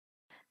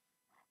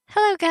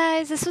Hello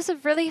guys, this was a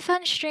really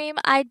fun stream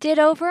I did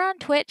over on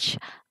Twitch,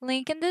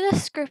 link in the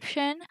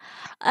description.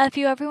 If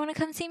you ever want to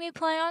come see me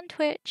play on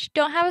Twitch,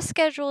 don't have a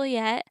schedule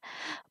yet,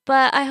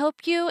 but I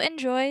hope you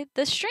enjoyed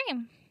the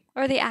stream,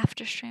 or the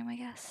after stream I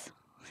guess.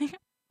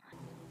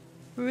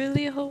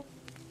 Really hope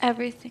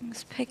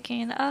everything's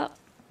picking up.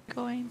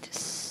 Going to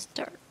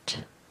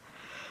start.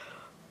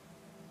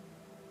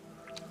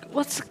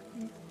 What's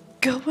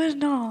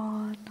going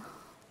on?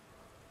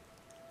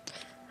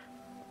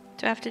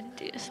 Do I have to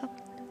do something?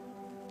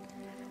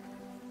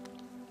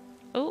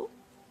 Oh,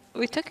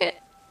 we took it.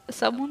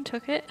 Someone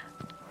took it.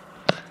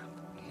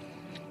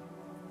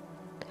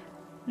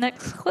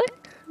 Next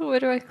click? Where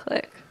do I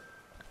click?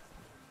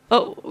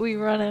 Oh, we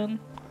run in.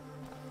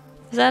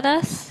 Is that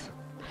us?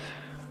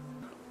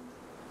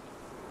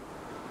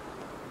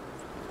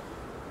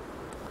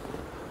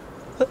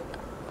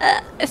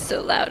 It's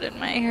so loud in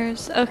my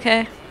ears.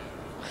 Okay.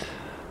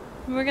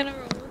 We're gonna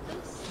roll with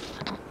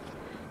this.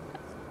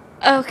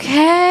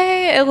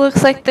 Okay, it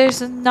looks like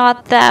there's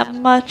not that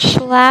much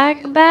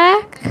lag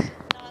back.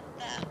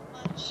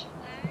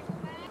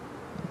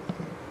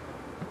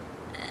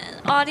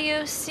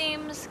 Audio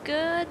seems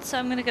good, so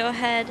I'm gonna go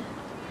ahead,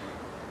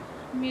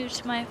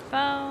 mute my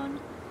phone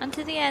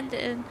until the end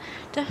and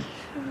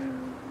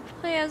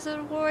play as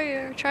a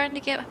warrior trying to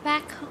get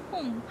back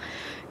home.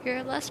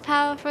 You're less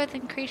powerful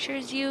than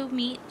creatures you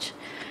meet.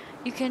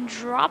 You can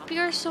drop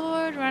your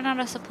sword, run out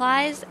of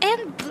supplies,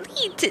 and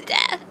bleed to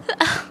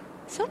death.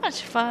 So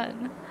much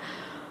fun.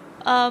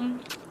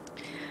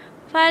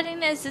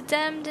 Fighting is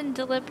demmed and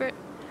deliberate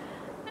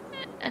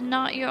and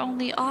not your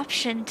only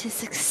option to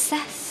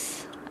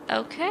success.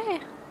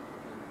 Okay.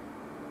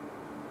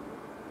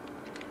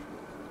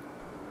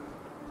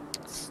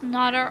 It's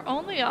not our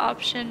only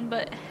option,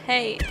 but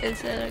hey,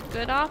 is it a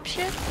good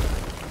option?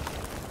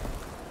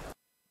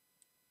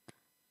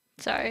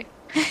 Sorry.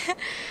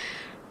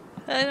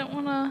 I don't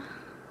wanna...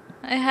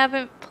 I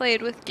haven't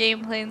played with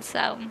gameplay and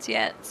sounds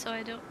yet, so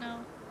I don't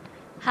know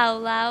how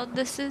loud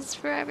this is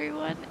for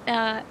everyone.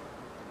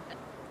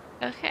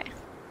 Okay.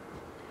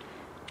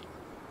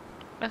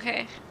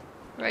 Okay.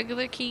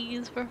 Regular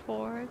keys for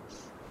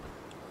forwards.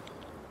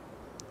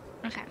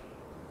 Okay.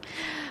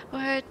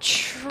 We're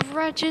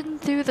trudging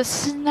through the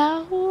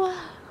snow.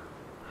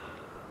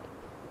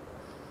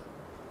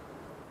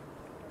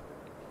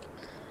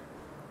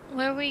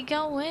 Where we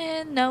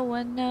going? No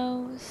one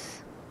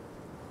knows.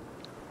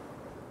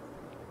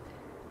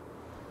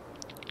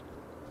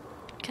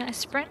 Can I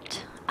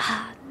sprint?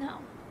 Ah, no.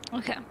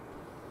 Okay.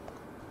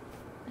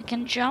 I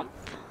can jump.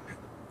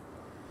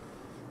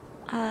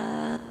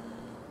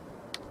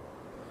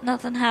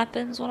 Nothing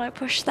happens when I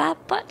push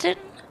that button.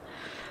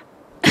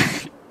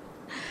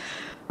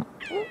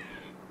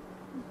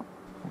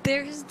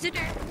 There's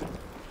dinner.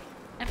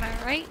 Am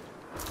I right?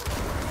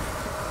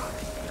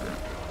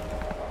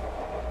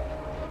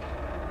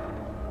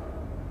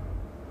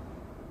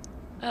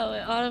 Oh,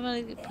 it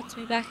automatically puts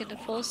me back into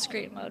full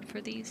screen mode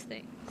for these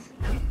things.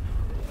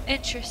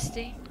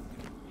 Interesting.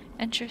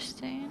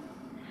 Interesting.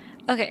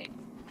 Okay.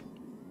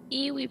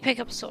 E, we pick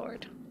up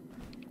sword.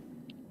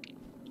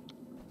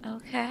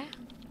 Okay.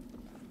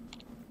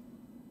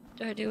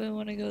 Or do we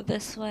want to go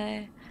this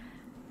way?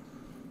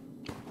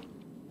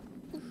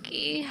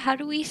 Okay, how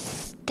do we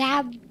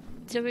stab?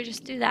 Do we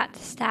just do that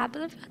to stab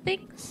the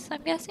things,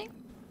 I'm guessing?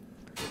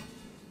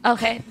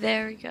 Okay,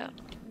 there we go.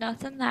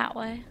 Nothing that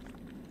way.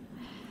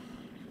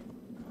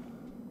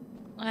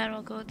 And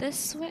we'll go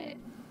this way.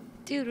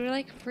 Dude, we're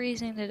like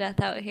freezing to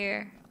death out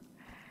here.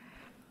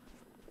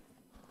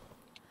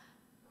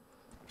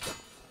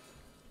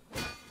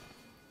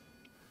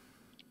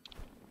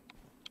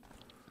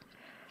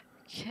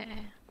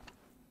 Okay.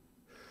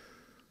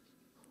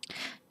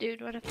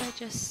 Dude, what if I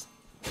just...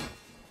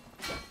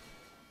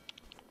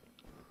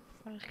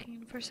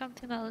 looking for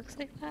something that looks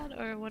like that?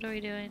 Or what are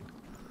we doing?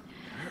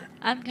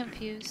 I'm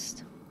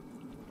confused.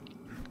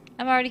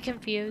 I'm already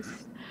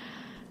confused.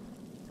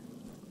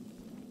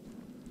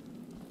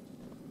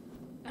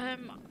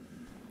 I'm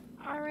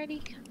already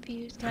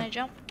confused. Can I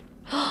jump?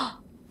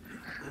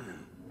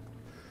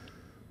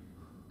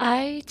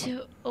 I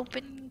to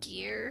open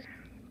gear.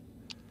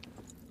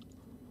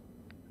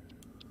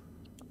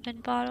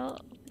 Open bottle,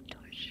 open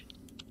torch.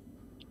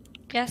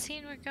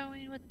 Guessing we're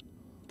going with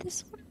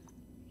this one?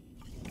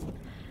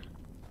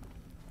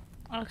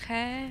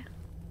 Okay.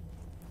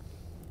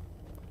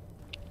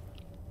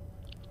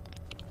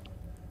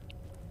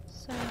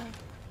 So,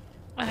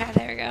 okay,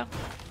 there we go.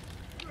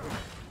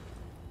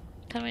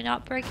 Can we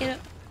not break it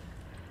up?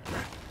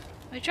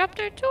 We dropped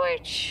our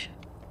torch!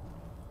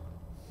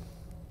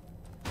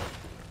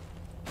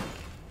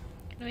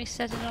 Can we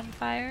set it on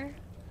fire?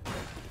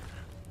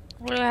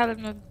 What do I have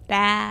in my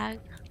bag?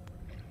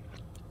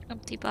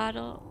 Empty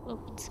bottle,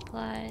 open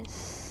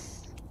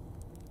supplies.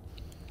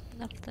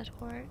 Left the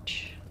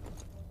torch.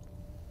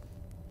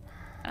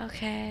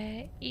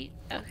 Okay, eat,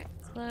 okay,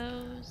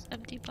 close,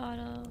 empty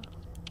bottle.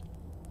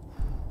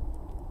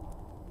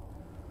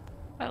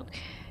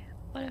 Okay,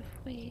 what if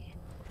we...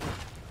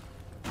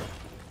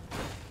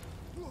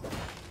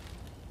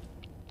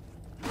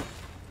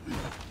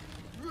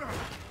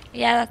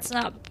 Yeah, that's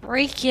not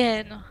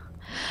breaking.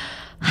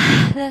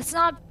 That's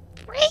not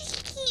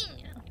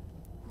breaking.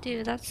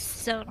 Dude, that's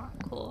so not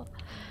cool.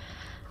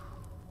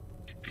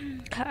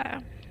 Okay.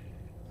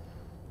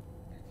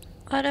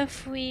 What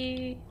if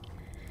we...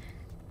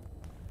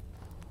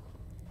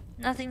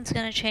 Nothing's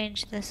gonna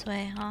change this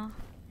way, huh?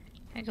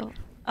 Can I go...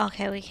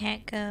 Okay, we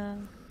can't go...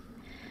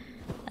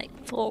 like,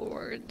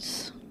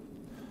 forwards.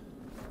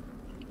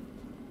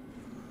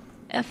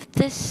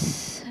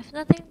 If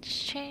nothing's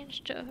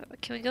changed...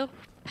 Can we go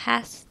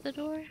past the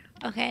door?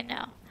 Okay,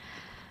 no.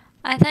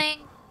 I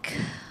think...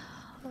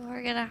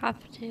 we're gonna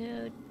have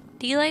to...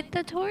 delight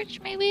the torch,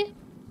 maybe?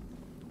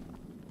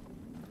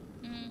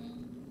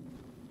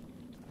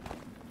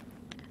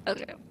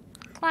 Okay.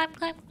 Climb,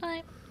 climb,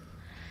 climb.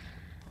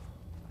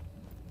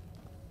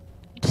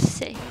 Just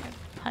sit here and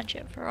punch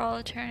it for all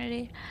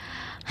eternity.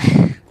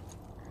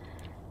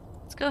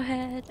 Let's go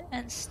ahead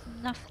and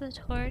snuff the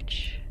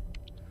torch.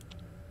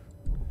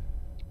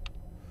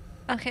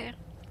 Okay.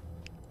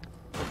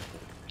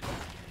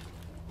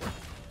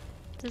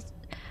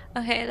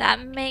 Okay,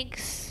 that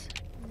makes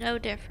no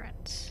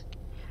difference.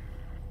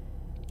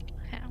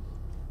 Okay.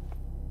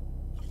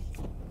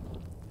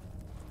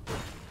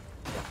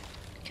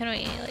 Can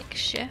we, like,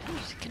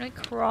 shift? Can we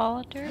crawl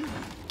under?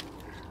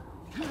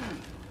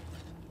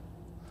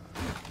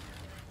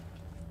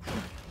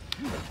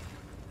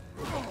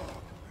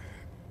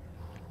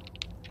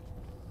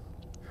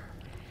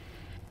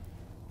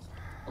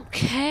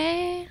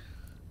 Okay.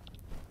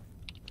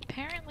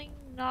 Apparently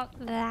not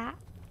that.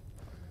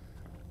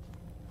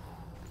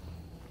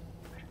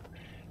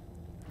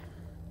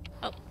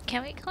 Oh,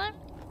 can we climb?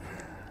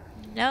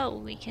 No,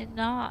 we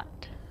cannot.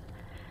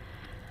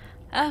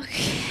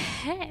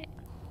 Okay.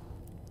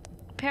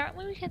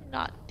 Apparently we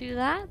cannot do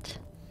that.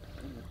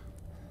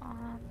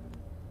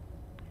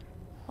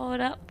 Hold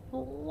up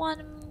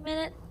 1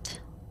 minute.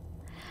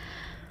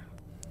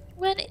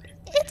 When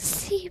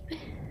it's to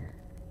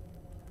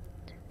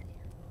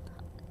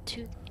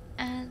the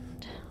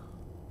end.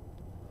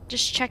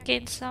 Just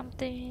checking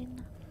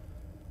something.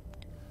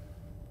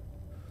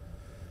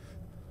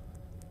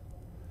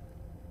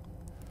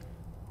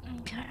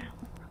 Okay.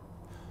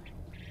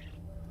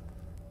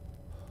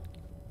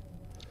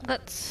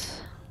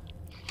 Let's...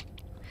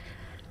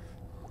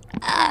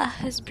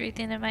 is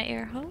breathing in my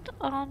ear. Hold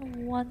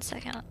on 1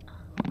 second.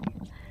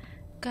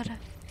 Gotta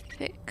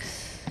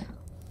fix...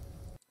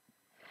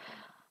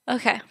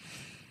 Okay.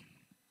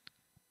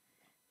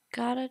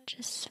 Gotta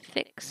just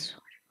fix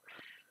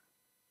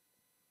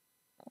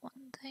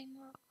one thing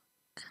real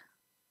quick.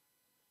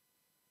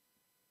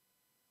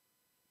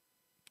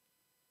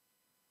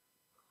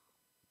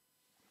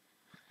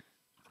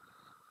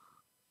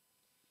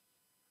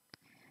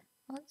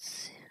 Let's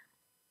see.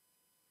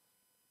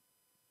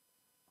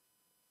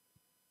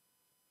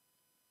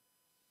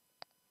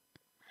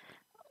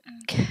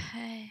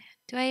 Okay.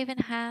 Do I even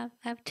have...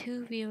 I have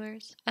 2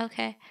 viewers.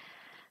 Okay.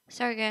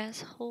 Sorry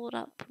guys, hold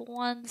up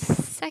 1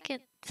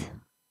 second.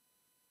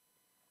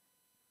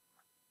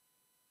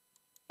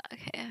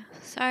 Okay,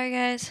 sorry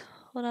guys,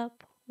 hold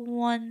up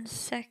 1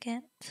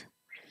 second.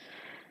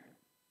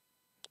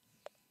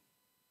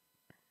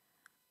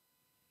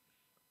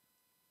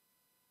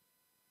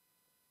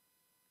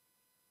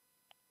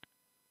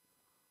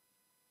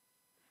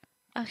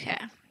 Okay.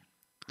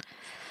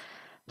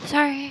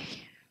 Sorry.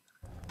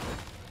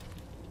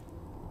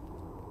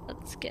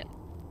 Let's get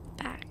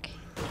back.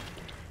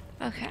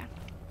 Okay.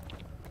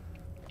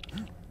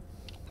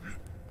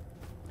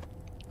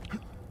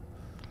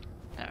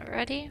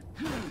 Ready?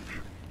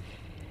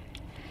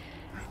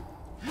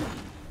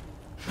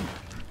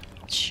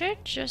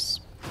 Should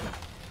just...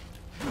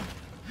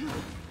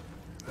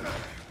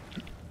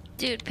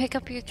 Dude, pick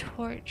up your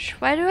torch.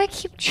 Why do I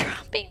keep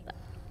dropping that?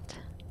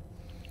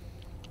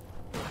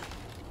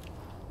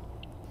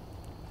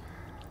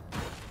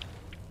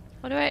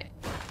 What do I...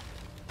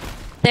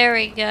 There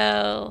we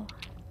go.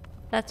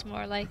 That's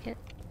more like it.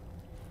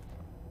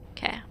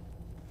 Okay.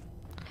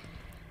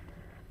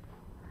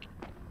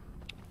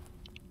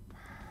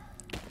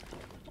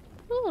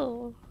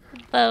 Ooh,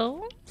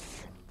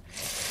 bones.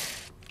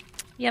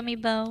 Yummy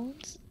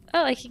bones.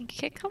 Oh, I can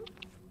kick them?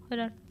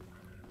 Hold on.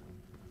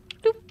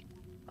 Doop.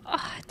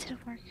 Oh, it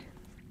didn't work.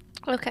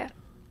 Okay.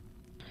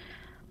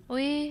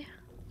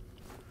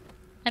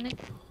 And it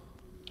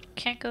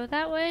can't go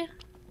that way?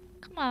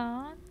 Come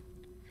on.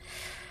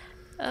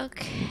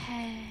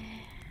 Okay.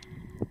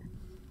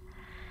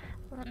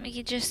 Let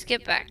me just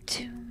get back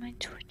to my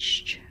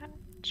Twitch chat,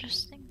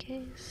 just in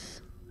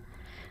case.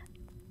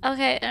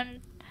 Okay,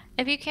 and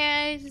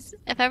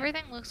if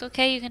everything looks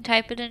okay, you can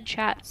type it in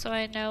chat so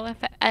I know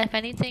if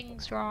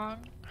anything's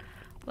wrong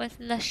with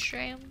the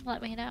stream,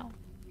 let me know.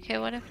 Okay,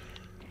 what if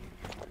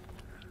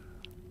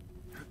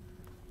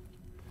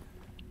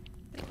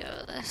we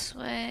go this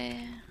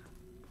way?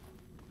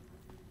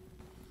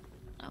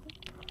 Nope.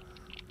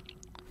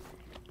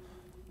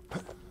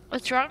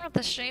 What's wrong with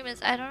the stream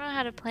is I don't know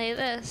how to play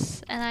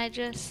this, and I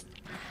just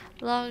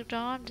logged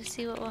on to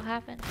see what will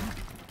happen.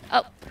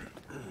 Oh,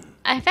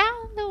 I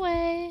found the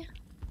way.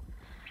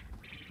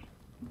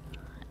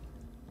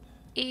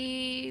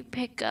 E,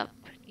 pick up,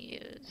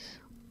 use.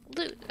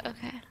 Loot,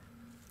 okay.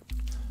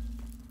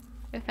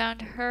 We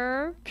found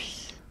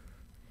herbs.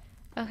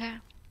 Okay.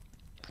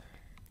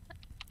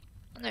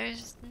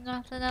 There's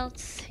nothing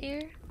else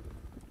here.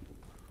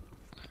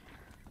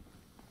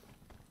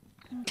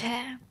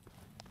 Okay.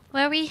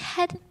 Where are we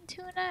heading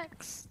to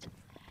next?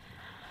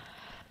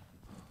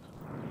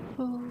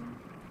 Ooh.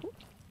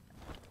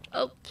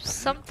 Oh,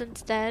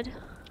 something's dead.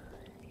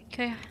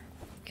 Can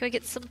we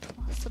get some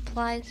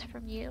supplies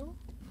from you?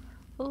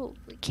 Oh,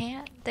 we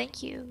can.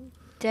 Thank you.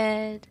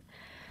 Dead.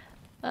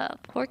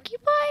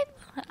 Porcupine?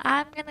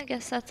 I'm gonna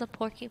guess that's a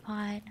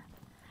porcupine.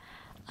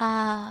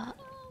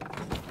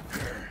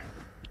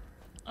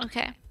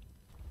 Okay.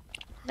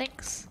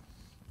 Thanks.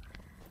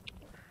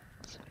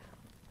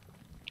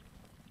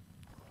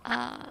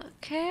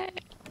 Okay.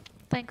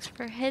 Thanks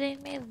for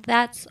hitting me.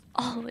 That's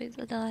always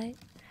a delight.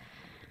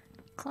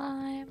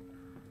 Climb.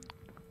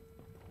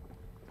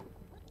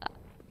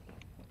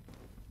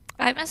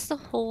 I missed the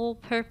whole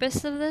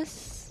purpose of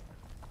this,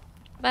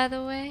 by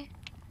the way.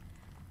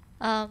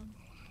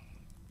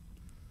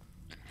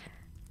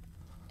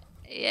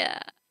 Yeah.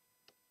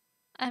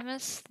 I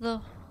missed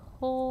the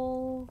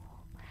whole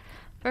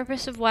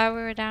purpose of why we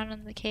were down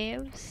in the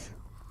caves.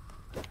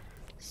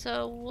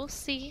 So we'll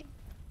see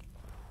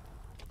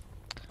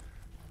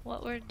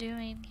what we're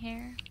doing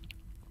here.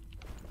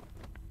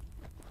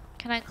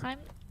 Can I climb?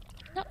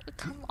 No,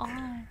 come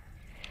on.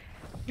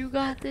 You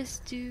got this,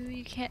 dude.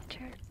 You can't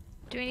turn.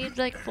 Do we need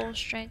like full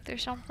strength or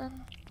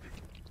something?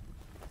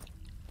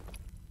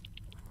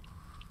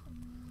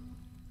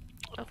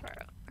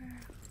 Over.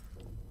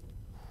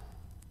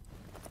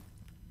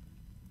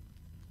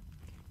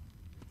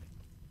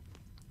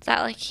 Does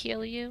that like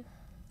heal you?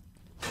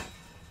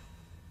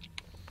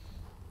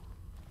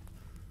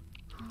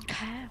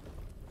 Okay.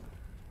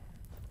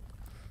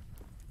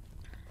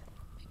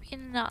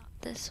 Maybe not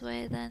this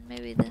way then,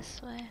 maybe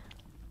this way.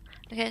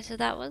 Okay, so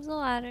that was the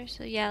ladder,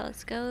 so yeah,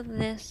 let's go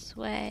this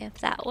way. If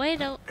that way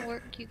don't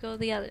work, you go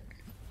the other.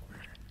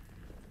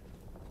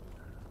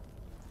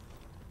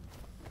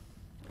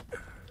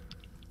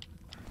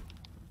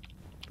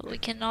 But we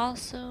can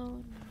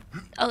also...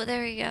 Oh,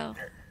 there we go.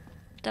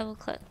 Double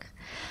click.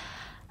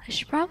 I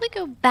should probably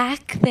go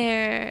back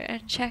there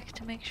and check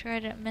to make sure I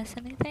didn't miss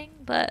anything,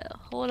 but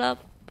hold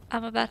up.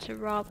 I'm about to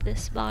rob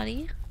this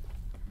body.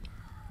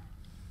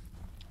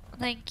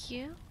 Thank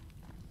you.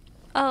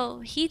 Oh,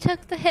 he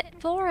took the hit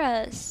for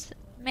us.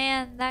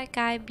 Man, that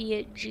guy be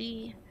a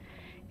G.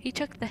 He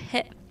took the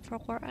hit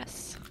for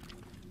us.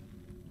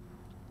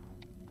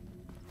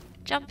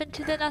 Jump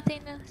into the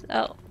nothingness.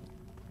 Oh.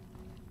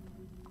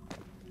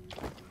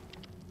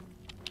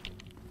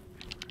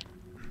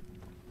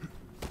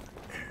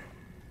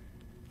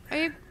 Are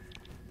you...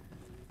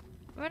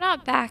 We're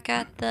not back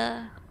at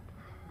the...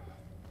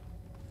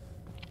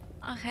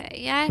 Okay,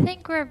 yeah, I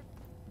think we're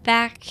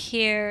back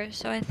here,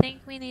 so I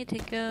think we need to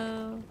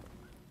go...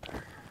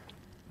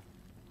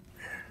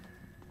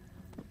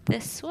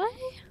 this way?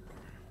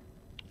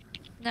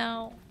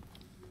 No.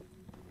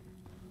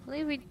 I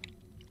believe we...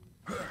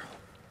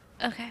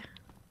 Okay.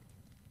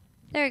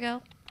 There we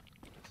go.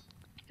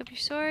 Pick up your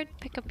sword,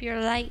 pick up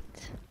your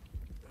light.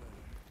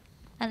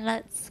 And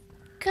let's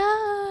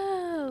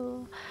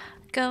go!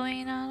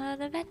 Going on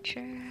an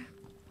adventure.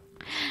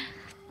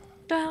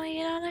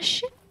 Going on a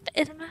ship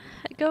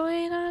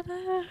going on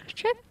a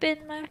trip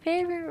in my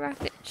favorite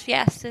rocket.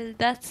 Yes, so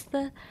that's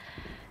the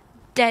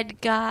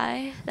dead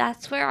guy.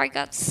 That's where I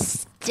got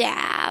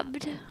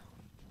stabbed.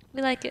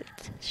 We like it.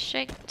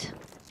 Shanked.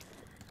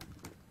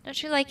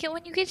 Don't you like it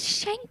when you get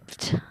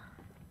shanked?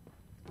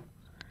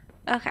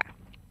 Okay.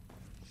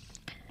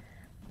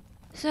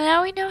 So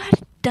now we know how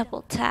to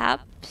double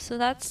tap, so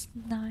that's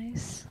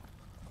nice.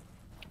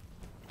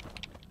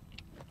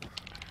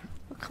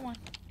 Oh, come on.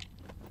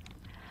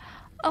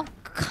 Oh,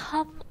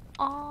 come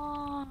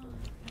on.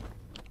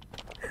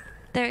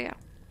 There you go.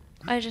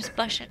 I just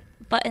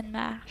button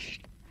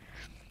mashed.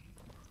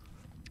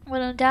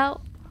 When in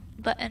doubt,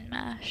 button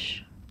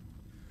mash.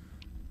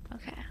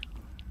 Okay.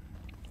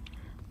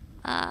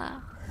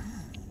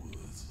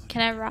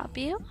 Can I rob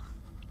you?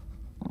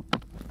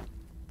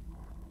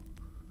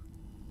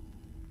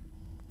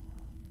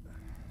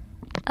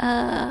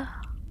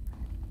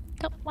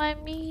 Don't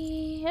mind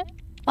me.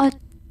 Oh,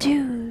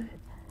 dude.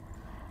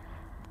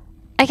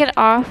 I can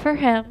offer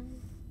him.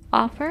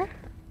 Offer?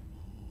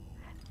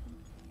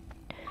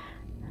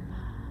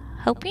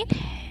 Helping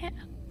hand.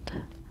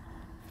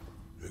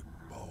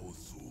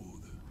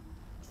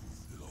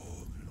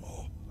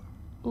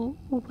 Ooh,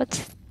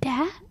 what's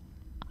that?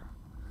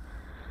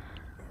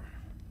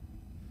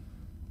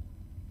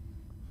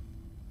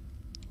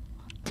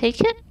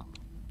 Take it?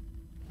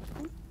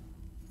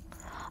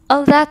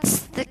 Oh,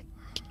 that's the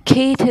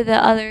key to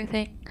the other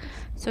thing.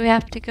 So we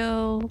have to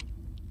go...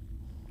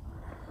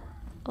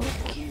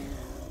 Okay.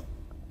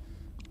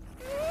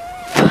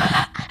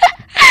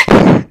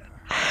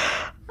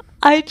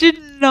 I did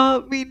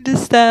not mean to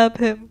stab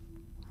him.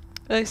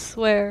 I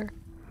swear.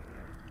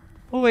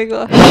 Oh my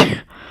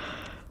gosh.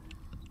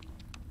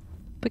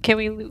 But can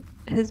we loot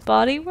his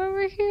body while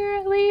we're here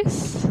at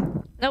least?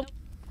 Nope.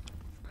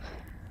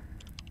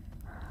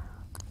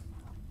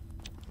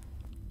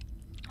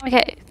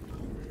 Okay.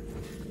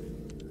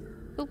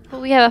 Oop,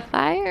 but we have a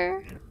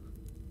fire.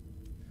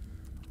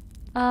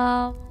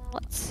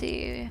 Let's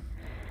see.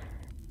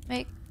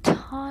 Make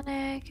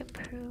tonic,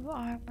 improve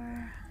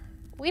armor.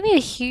 We need to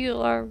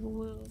heal our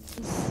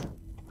wounds.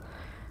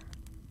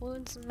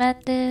 Wounds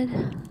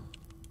mended.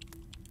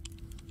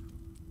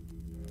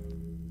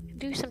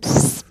 Do some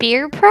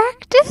spear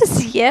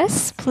practice?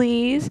 Yes,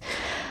 please.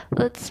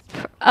 Let's.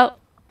 Oh.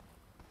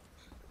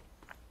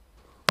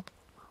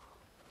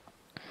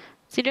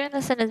 Is he doing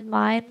this in his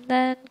mind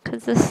then?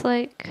 Because this,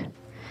 like.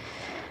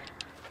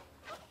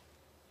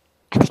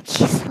 I think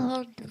he's a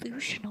little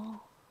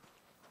delusional.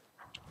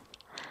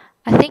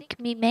 I think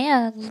me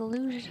man's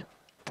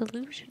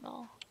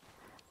delusional.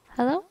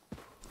 Hello?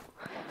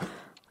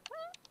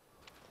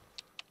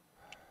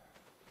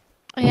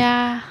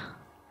 Yeah.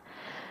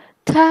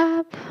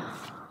 Tab.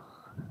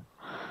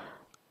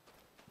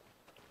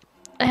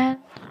 And.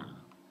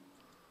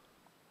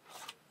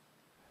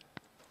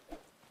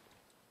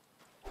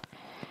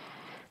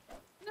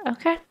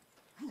 Okay.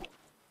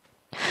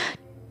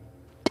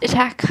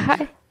 Attack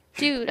high.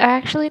 Dude, I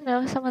actually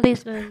know some of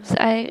these moves.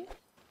 I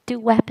do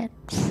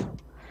weapons.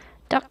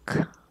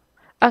 Duck.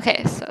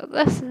 Okay, so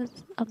this is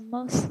a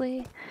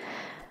mostly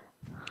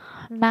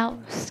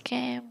mouse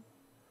game.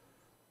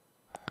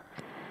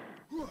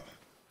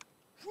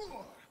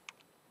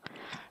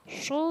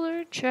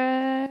 Shoulder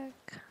check.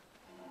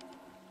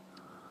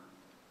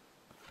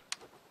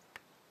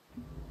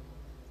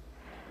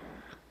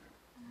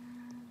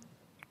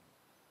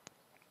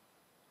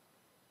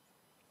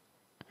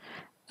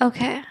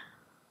 Okay.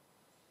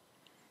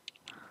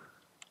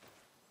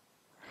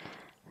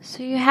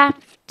 So you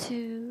have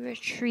to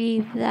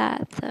retrieve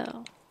that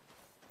though.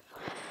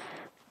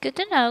 Good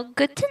to know.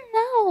 Good to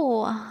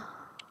know.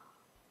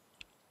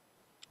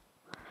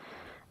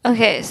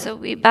 Okay, so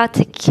we about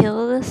to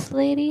kill this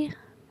lady.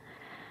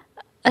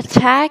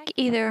 Attack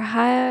either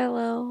high or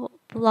low,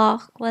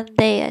 block when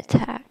they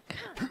attack.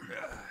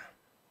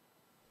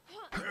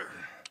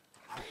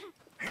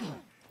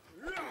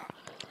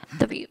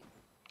 W.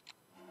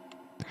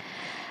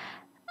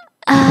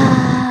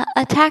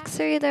 Attacks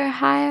are either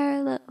high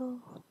or low.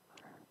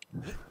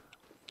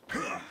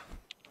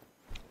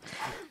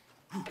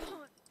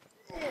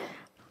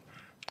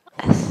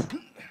 S.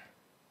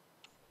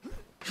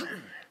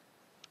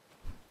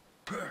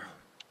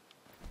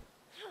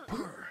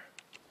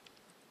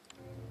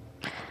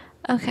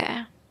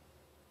 Okay.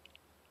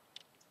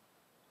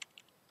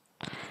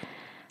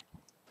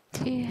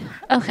 T.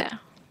 Okay.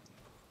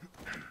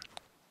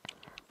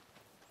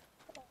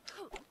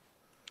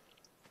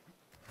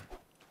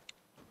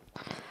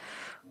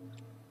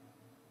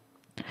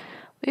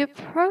 We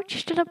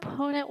approached an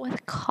opponent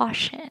with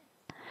caution.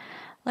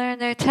 Learn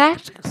their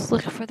tactics,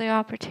 look for the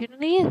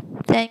opportunity,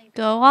 then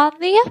go on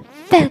the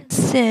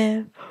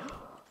offensive.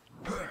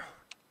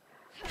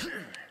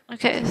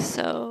 Okay,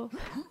 so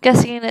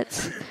guessing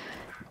it's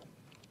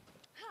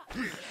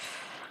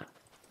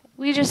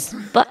we just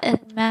button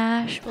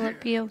mash. Will it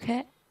be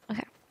okay?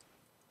 Okay.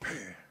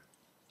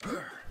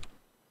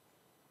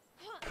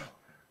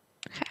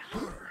 Okay.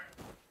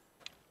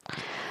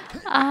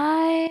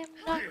 I'm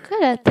not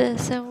good at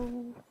this.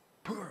 So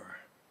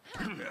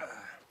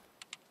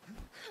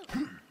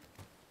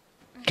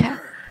okay.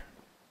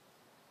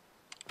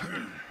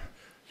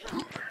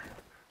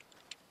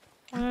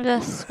 I'm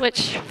gonna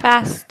switch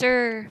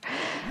faster.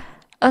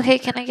 Okay,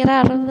 can I get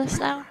out of this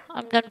now?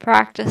 I'm done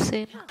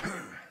practicing.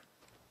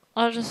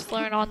 I'll just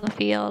learn on the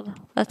field.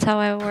 That's how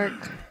I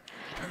work.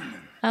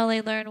 I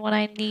only learn when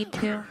I need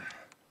to.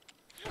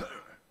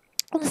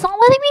 It's not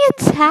letting me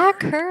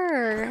attack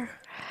her.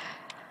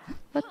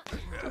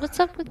 What's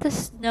up with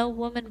this no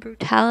woman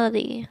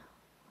brutality?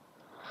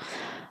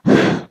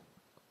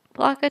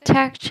 Block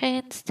attack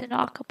chains to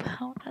knock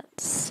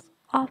opponents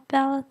off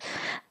balance.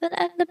 Then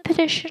end the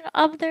petition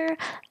of their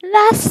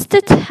last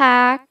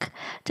attack.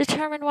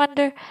 Determine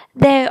whether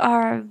they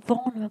are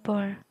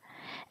vulnerable.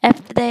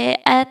 If they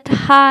end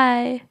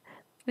high,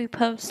 we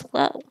post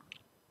low.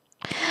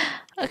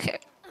 Okay.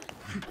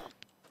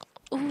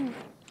 Ooh.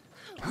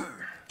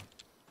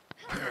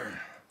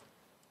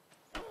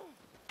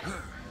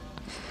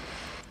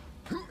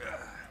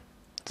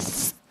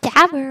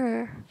 Stab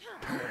her.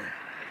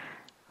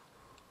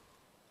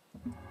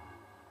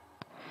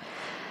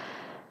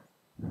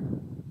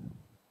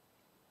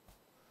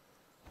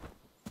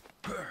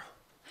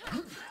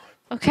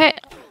 Okay.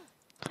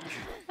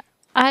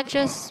 I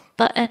just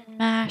button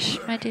mash,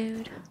 my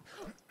dude.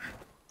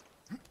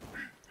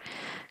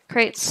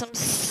 Create some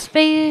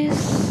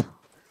space.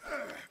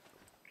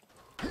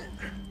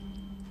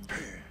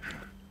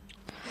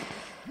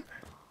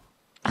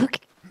 Okay.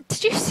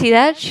 Did you see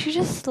that? She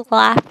just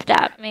laughed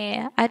at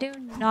me. I do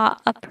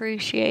not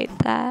appreciate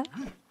that.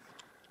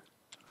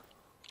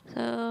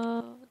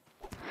 So,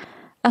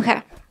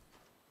 okay.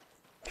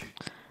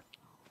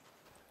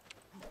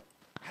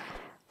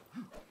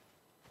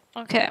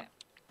 Okay.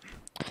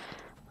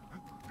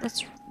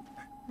 Let's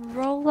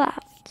roll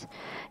out.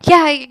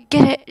 Yeah, I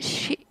get it.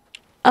 She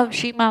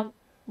my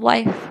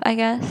wife, I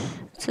guess.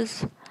 This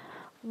is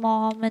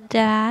mom and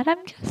dad,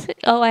 I'm guessing.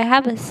 Oh, I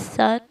have a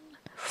son.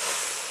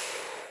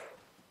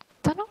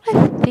 Don't know what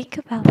I think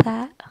about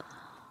that.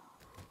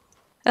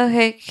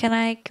 Okay, can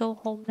I go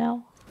home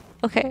now?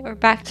 Okay, we're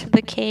back to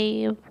the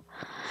cave.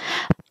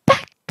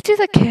 Back to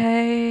the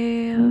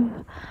cave.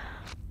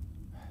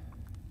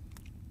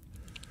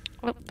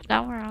 Oh,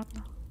 now we're on.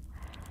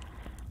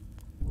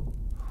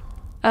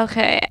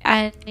 Okay,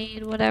 I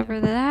need whatever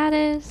that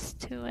is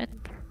to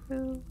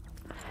improve.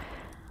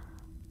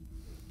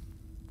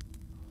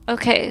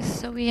 Okay,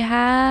 so we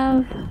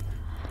have...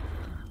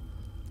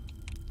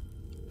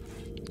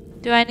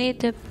 Do I need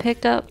to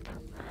pick up...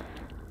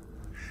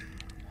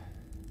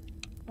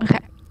 Okay.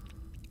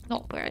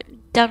 No, we're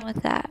done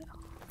with that.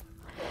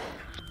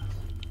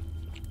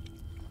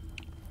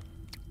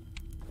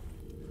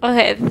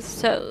 Okay,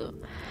 so...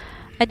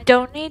 I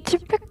don't need to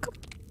pick up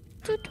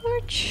the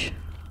torch?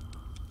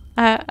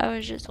 I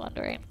was just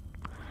wondering.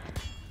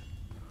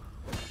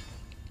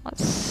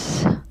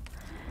 Let's...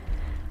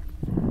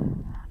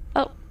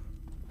 Oh.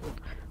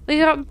 We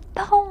got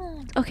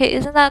bones! Okay,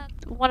 isn't that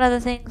one of the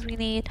things we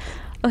need?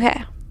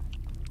 Okay.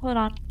 Hold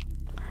on.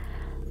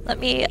 Let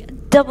me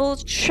double,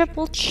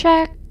 triple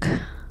check.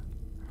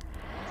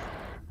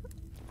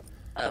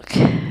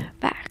 Okay,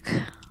 back.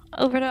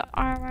 Over to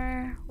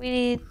armor. We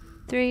need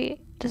 3...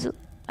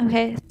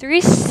 Okay,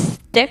 3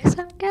 sticks,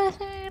 I'm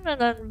guessing,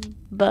 and then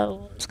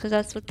bones, because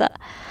that's what the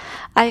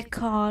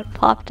icon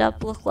popped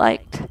up looked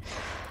like.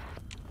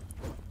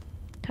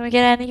 Can we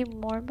get any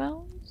more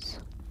bones?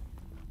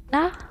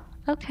 Nah?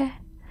 Okay.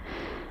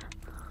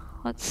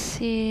 Let's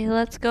see.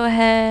 Let's go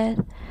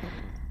ahead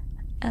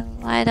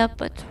and light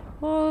up a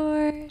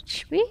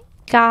torch. We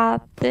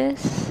got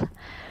this.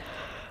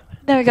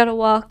 Now we gotta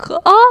walk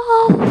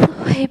all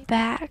the way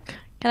back.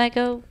 Can I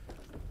go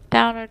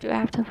down or do I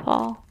have to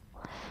fall?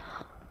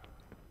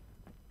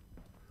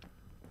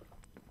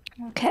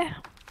 Okay.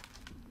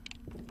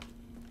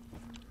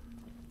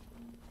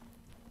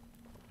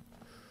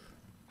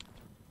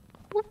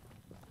 Boop.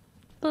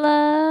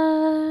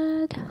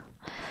 Blood.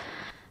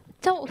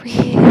 Don't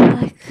we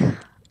like...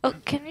 Oh,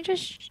 can we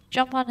just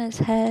jump on his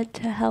head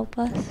to help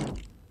us?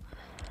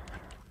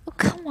 Oh,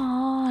 come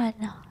on.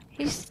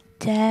 He's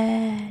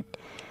dead.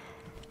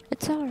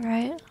 It's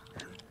alright.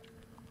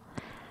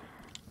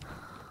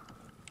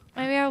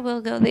 Maybe I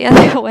will go the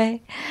other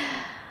way.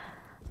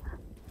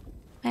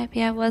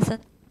 Maybe I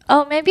wasn't...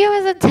 Oh, maybe I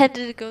was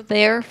intended to go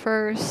there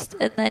first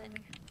and then...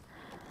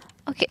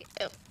 Okay.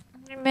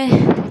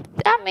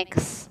 That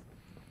makes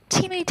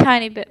teeny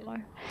tiny bit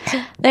more.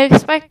 They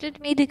expected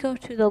me to go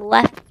to the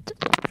left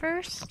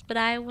first, but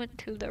I went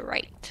to the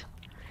right.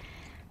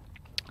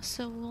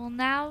 So we'll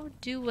now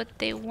do what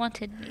they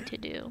wanted me to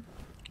do.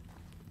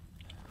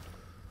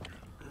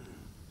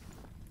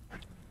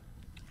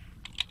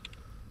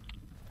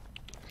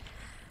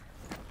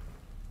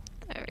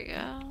 There we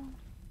go.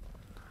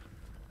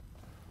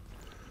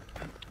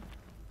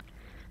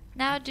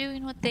 Now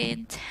doing what they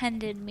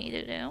intended me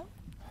to do.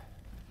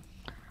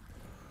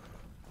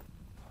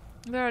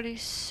 We already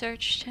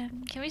searched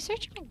him. Can we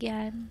search him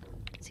again?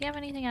 Does he have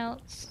anything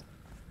else?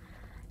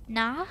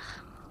 Nah?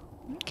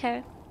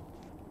 Okay.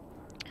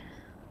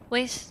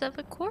 Waste of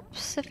a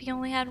corpse if he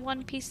only had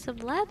one piece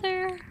of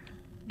leather.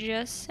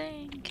 Just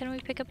saying. Can we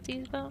pick up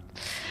these bones?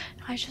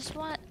 I just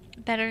want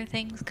better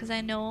things because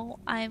I know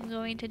I'm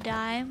going to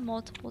die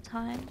multiple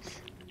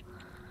times.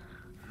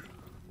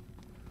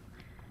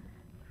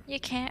 You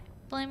can't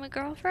blame a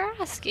girl for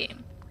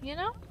asking, you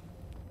know?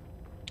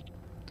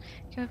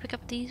 Can we pick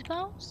up these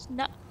bones?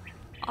 No.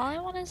 All I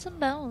want is some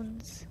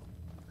bones.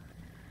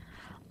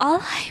 All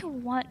I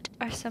want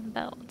are some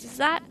bones. Is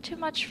that too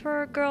much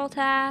for a girl to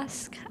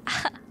ask?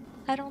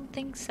 I don't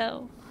think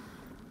so.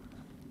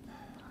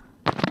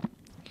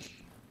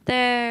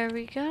 There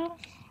we go.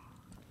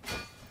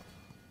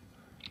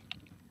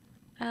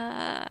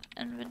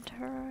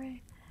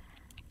 Inventory.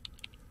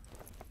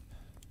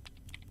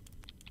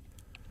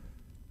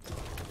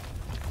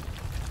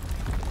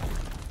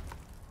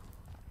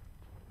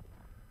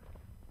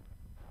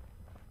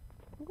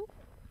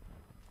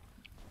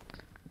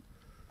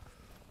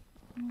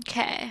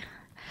 Okay.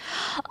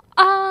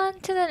 On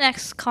to the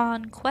next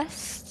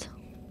conquest.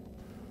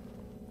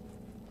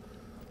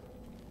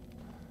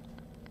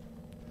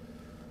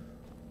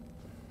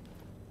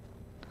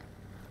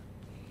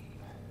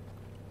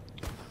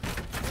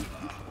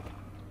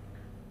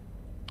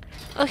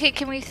 Okay,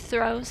 can we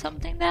throw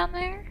something down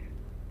there?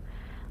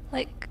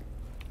 Like...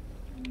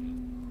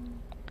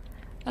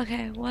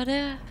 Okay, what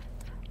if...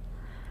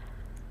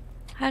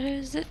 How do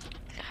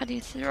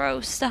you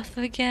throw stuff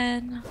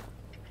again?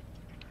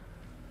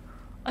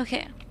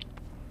 Okay.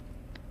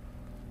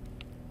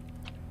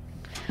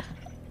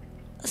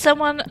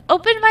 Someone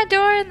opened my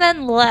door and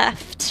then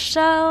left,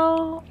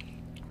 so...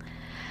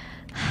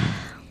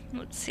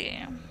 Let's see.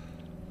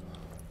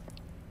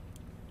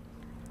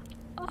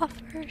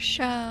 Offer,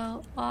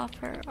 show,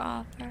 offer.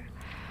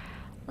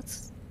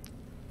 Let's...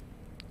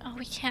 Oh,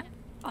 we can't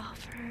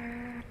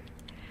Offer.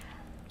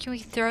 Can we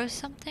throw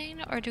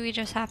something or do we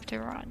just have to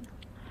run?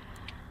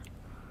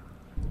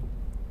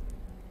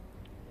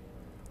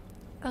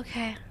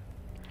 Okay.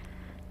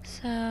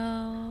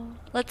 So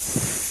let's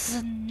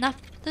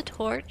snuff the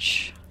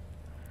torch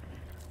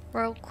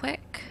real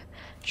quick.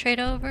 Trade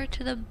over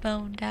to the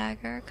bone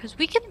dagger because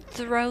we can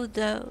throw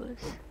those.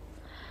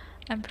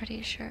 I'm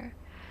pretty sure.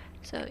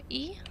 So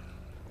E.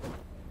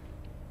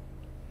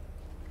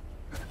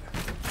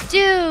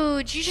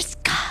 Dude, you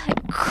just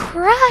got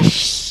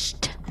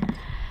crushed.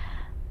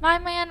 My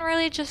man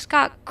really just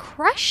got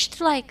crushed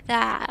like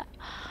that.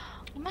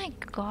 Oh my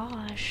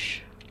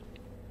gosh.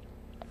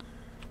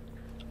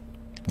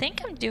 I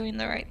think I'm doing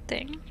the right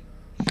thing.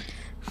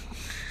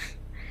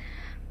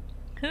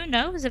 Who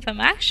knows if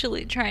I'm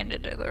actually trying to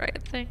do the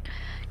right thing.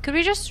 Could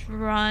we just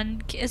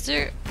run?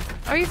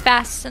 Are we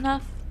fast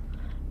enough?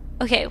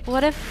 Okay,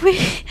 what if we...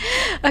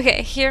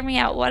 Okay, hear me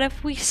out. What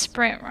if we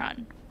sprint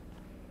run?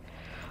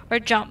 Or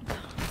jump?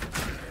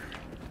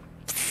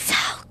 So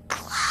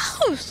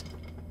close!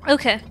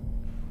 Okay.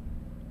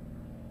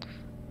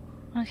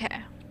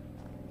 Okay.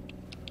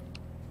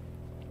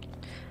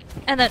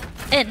 And then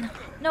in.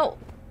 No.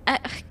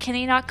 Can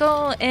he not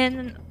go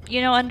in, you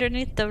know,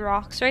 underneath the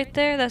rocks right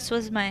there? This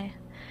was my...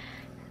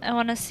 I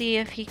want to see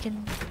if he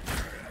can...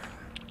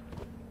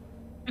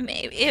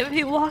 Maybe if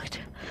he walked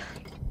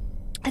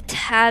a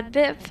tad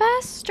bit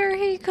faster,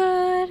 he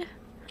could.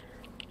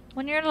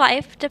 When your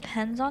life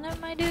depends on it,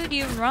 my dude,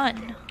 you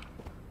run.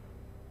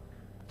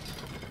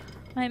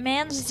 My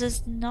mans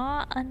does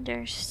not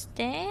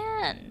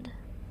understand.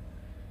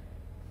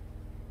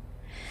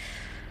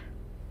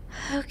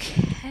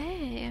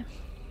 Okay.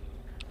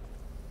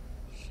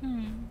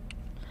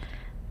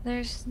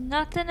 There's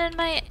nothing in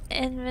my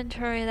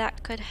inventory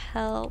that could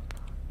help.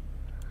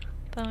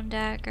 Bone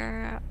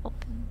dagger,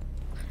 open.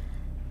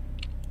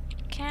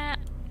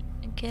 Can't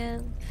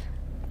give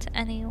to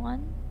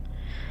anyone.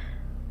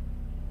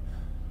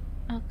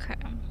 Okay.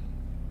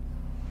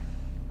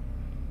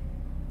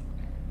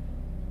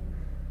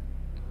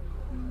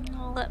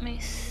 Let me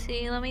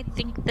see. Let me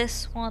think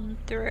this one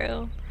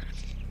through.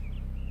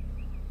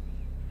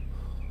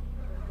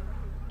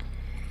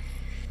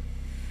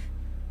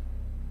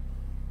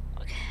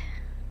 Okay.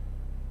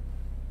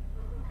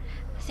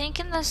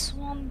 Thinking this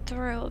one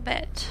through a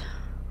bit.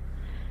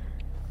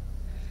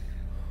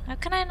 How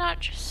can I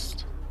not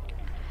just...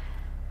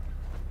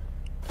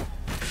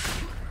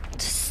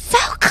 So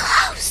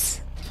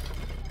close!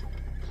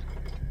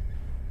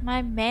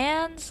 My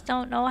mans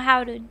don't know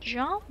how to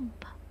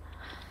jump.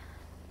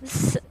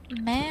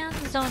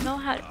 Mans don't know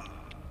how to...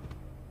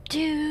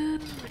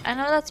 Dude, I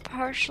know that's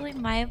partially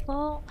my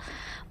fault,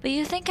 but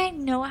you think I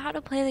know how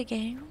to play the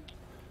game?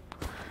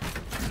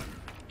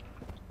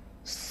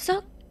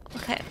 So...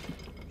 Okay.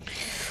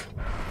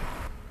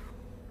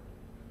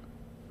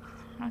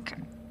 Okay.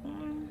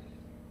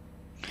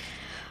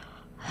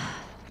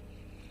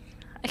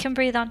 I can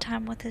breathe on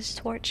time with this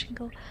torch and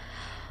go...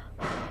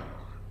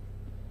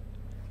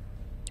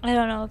 I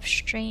don't know if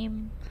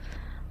stream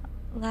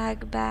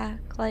lag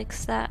back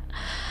likes that.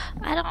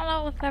 I don't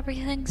know if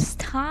everything's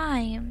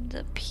timed.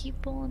 The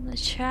people in the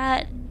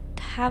chat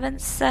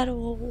haven't said a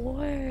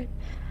word.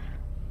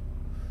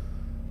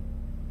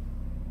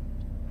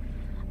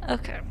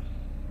 Okay.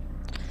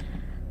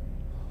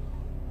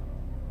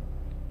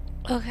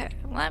 Okay,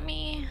 let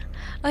me...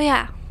 Oh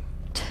yeah.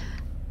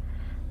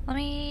 Let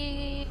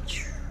me...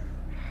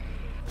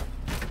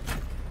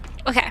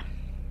 Okay.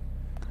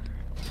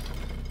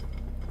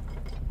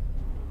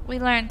 We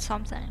learned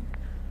something.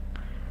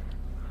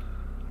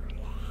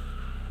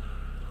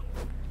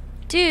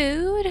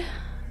 Dude!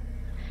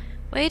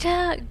 Way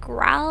to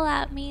growl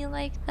at me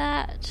like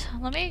that.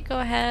 Let me go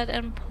ahead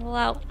and pull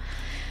out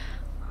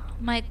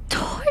my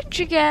torch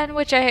again,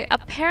 which I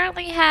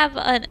apparently have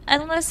an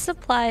endless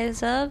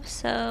supplies of,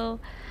 so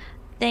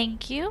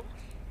thank you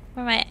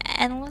for my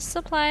endless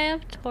supply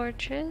of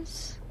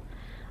torches.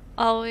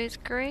 Always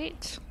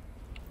great.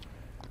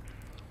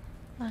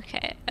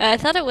 Okay, I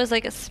thought it was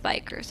like a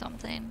spike or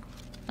something.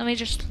 Let me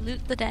just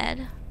loot the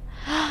dead.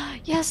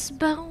 Yes,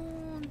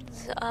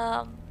 bones!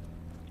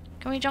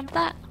 Can we jump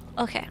that?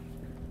 Okay.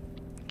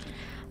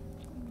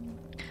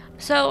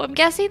 So I'm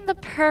guessing the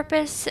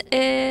purpose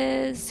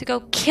is to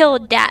go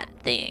kill that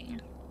thing.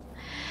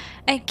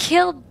 And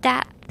kill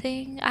that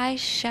thing I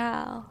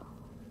shall.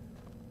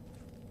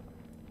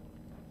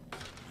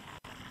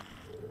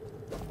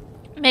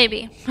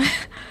 Maybe.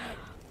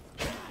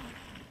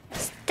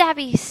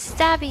 Stabby,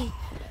 stabby.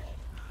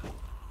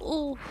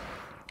 Ooh.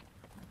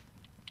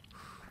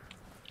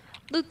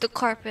 Loot the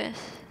carpet.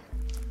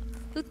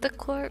 Loot the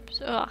corpse.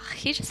 Ugh,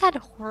 he just had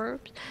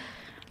corpse.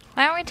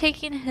 Why aren't we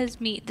taking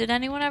his meat? Did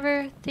anyone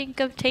ever think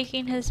of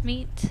taking his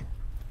meat?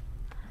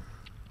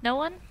 No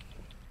one?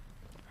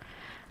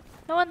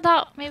 No one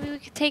thought maybe we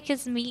could take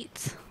his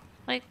meat?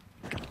 Like,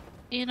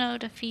 you know,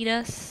 to feed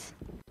us?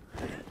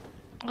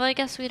 Well, I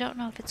guess we don't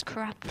know if it's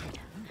corrupted.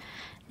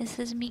 Is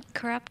his meat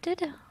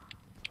corrupted?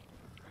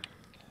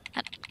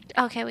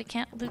 Okay, we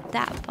can't loot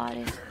that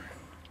body.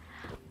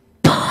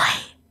 Boy!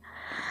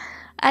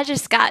 I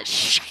just got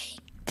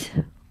shanked.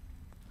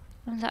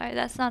 I'm sorry,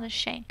 that's not a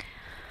shank.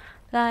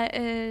 That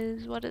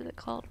is, what is it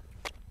called?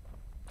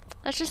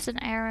 That's just an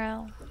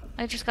arrow.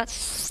 I just got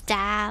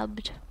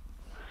stabbed.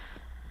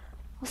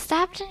 Well,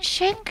 stabbed and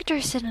shanked are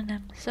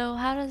synonyms, so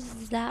how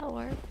does that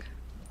work?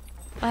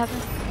 What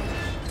happened?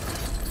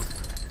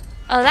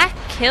 Oh, that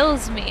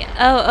kills me.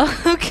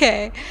 Oh,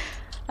 okay.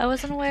 I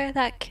wasn't aware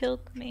that killed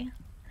me.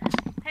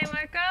 Hey,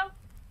 Marco?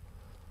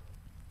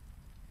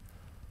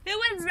 Who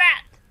was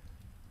that?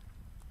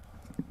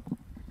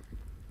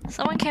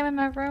 Someone came in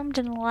my room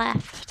and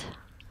left.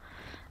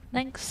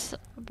 Thanks,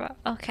 bro.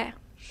 Okay.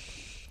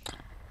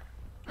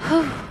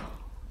 Whew.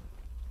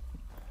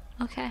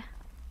 Okay.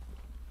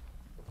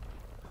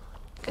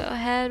 Go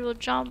ahead, we'll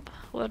jump.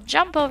 We'll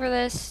jump over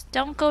this.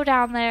 Don't go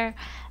down there.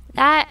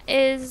 That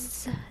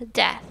is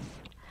death.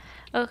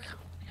 Okay,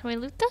 can we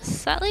loot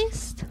this at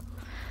least?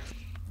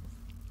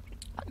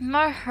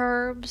 More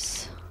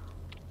herbs.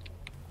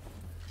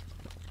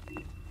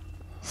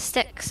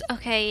 Sticks.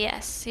 Okay,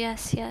 yes,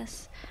 yes,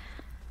 yes.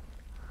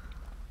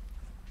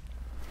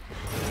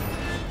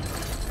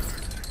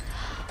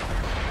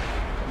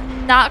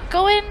 Not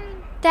going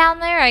down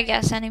there, I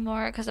guess,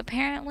 anymore, because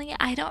apparently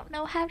I don't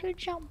know how to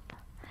jump.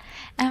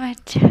 Am I?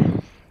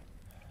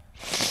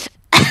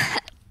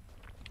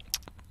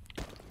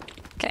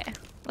 Okay,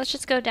 let's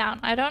just go down.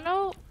 I don't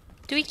know.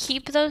 Do we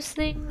keep those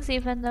things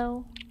even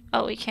though?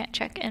 Oh, we can't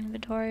check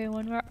inventory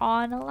when we're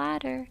on a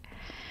ladder.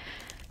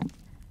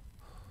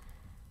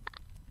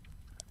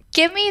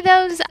 Give me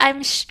those.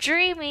 I'm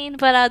streaming,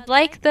 but I'd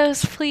like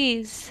those,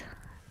 please.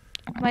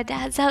 My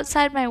dad's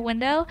outside my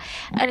window,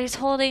 and he's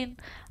holding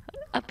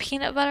a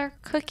peanut butter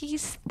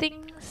cookies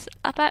things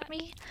up at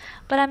me,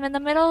 but I'm in the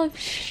middle of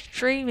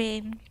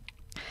streaming.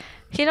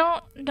 You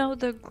don't know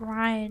the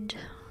grind.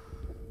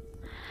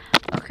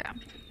 Okay.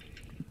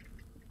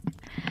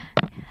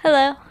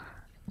 Hello.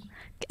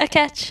 A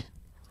catch.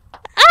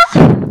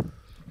 Ah!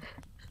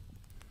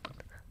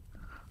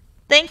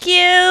 Thank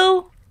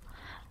you.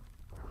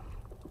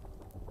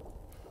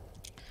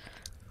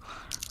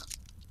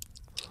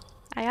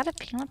 I got a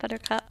peanut butter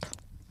cup.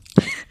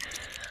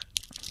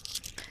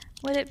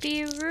 Would it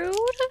be rude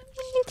of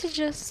me to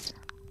just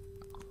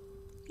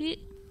eat?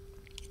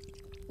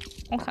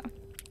 Okay.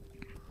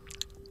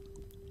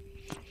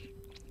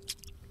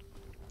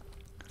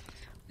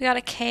 We got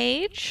a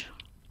cage.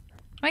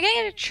 Am I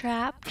gonna get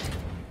trapped?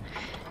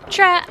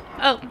 Trap!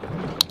 Oh.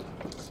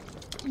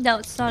 No,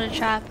 it's not a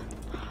trap.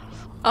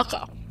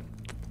 Okay.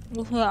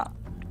 Yeah.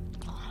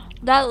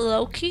 That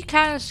low-key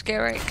kind of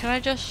scary. Can I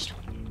just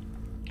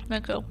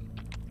make go?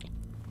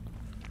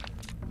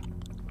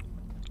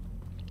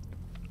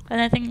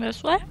 Anything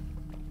this way?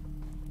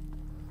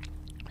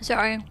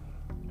 Sorry.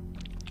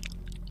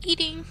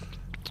 Eating.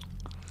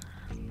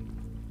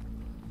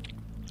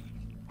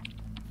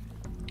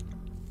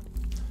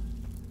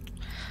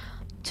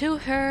 Two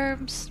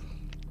herbs.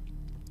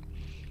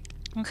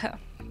 Okay.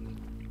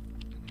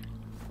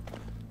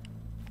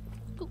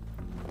 Ooh.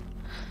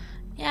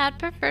 Yeah, I'd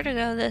prefer to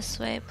go this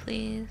way,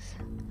 please.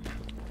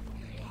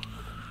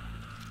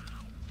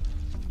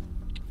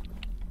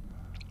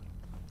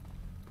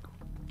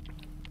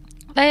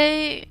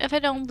 If I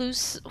don't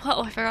lose,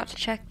 oh, I forgot to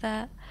check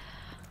that.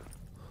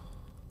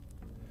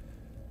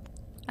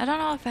 I don't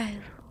know if I.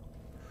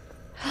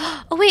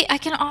 Oh wait, I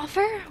can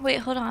offer? Wait,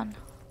 hold on.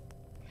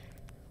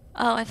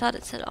 Oh, I thought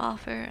it said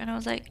offer, and I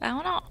was like, I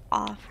want to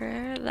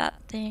offer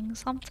that thing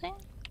something.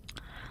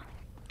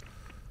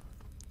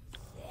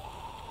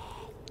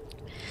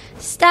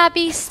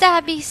 Stabby,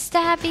 stabby,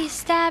 stabby,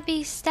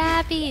 stabby,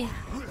 stabby.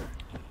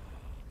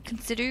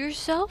 Consider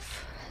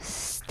yourself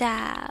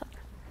stab.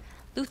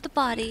 Loot the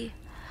body.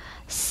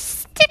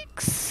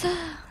 Sticks.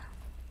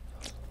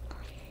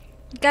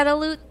 Gotta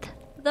loot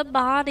the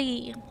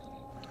body.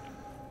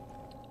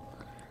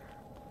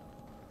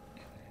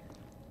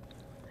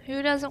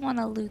 Who doesn't want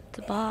to loot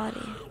the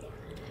body?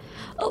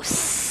 Oh,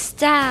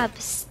 stab,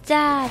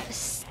 stab,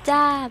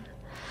 stab.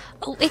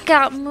 Oh, it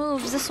got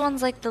moves. This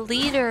one's like the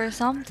leader or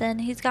something.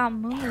 He's got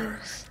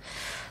moves.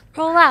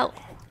 Roll out.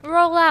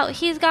 Roll out.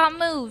 He's got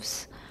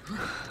moves.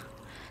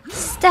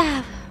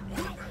 Stab.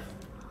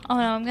 Oh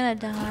no, I'm gonna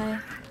die.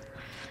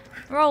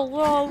 Roll,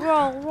 roll,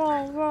 roll,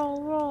 roll,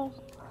 roll, roll.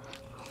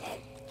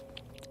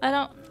 I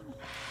don't...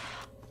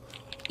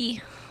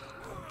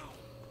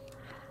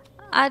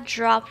 I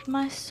dropped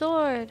my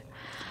sword.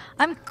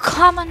 I'm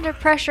calm under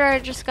pressure. I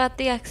just got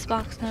the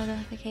Xbox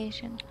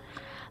notification.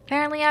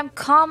 Apparently I'm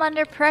calm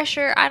under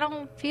pressure. I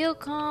don't feel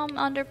calm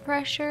under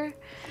pressure.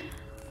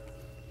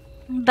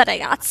 But I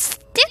got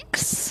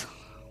sticks.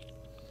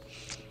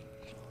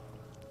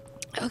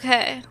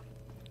 Okay.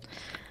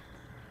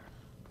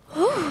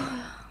 Whew.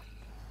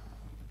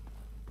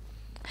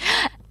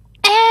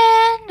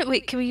 And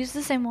wait, can we use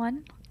the same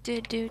one?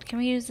 Dude, can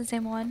we use the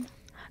same one?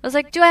 I was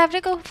like, do I have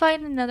to go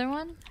find another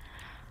one?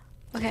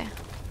 Okay.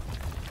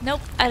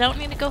 Nope, I don't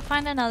need to go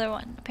find another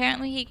one.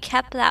 Apparently he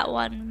kept that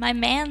one. My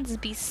mans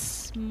be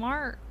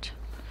smart.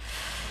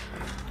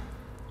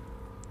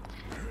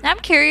 Now I'm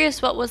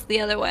curious what was the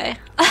other way.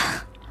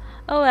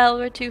 Oh well,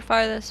 we're too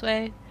far this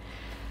way.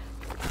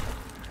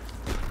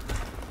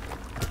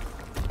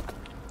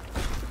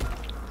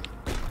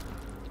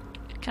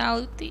 Can I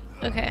loot the?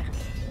 Okay.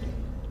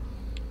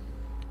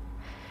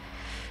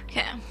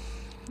 Okay.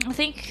 I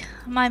think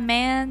my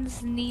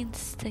man's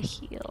needs to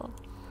heal.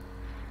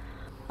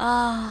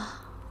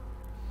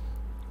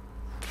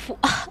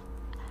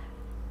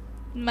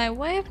 My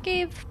wife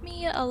gave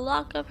me a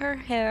lock of her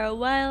hair,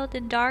 wild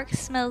and dark,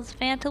 smells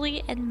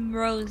fantasy and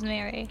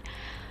rosemary.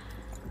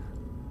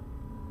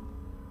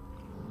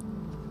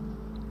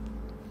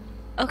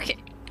 Okay.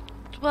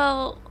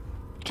 Well,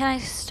 can I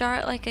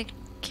start like a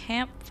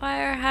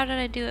campfire? How did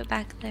I do it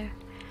back there?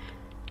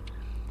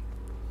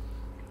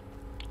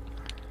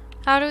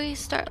 How do we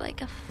start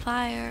like a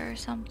fire or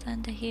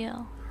something to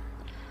heal?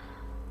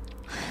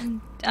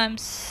 I'm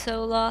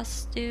so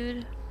lost,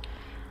 dude.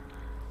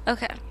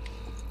 Okay.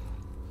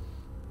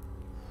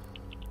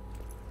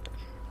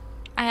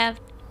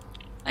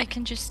 I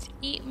can just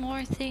eat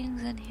more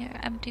things in here.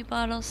 Empty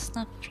bottles,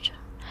 snuff.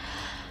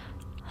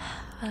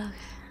 Okay.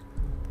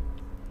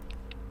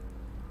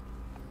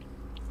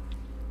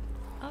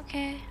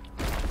 Okay.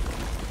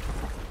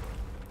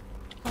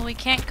 Well, we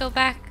can't go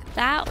back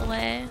that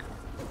way.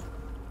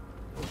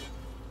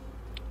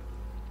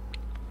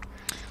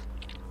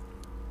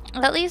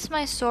 At least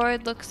my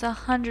sword looks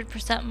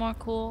 100% more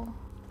cool.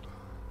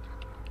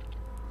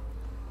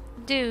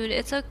 Dude,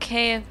 it's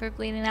okay if we're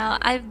bleeding out.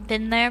 I've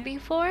been there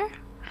before.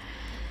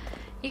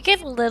 You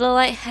get a little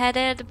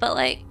lightheaded, but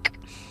like,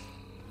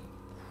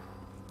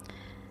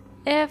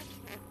 if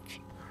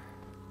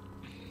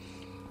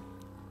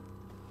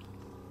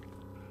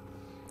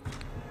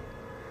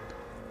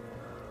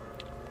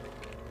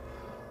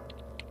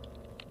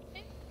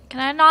can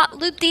I not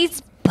loot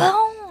these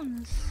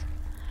bones?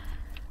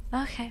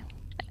 Okay,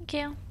 thank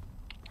you.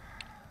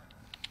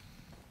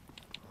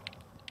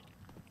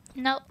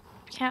 Nope,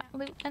 can't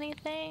loot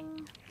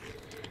anything.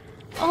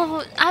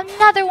 Oh,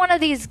 another one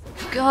of these.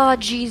 Oh,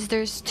 jeez,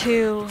 there's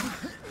two.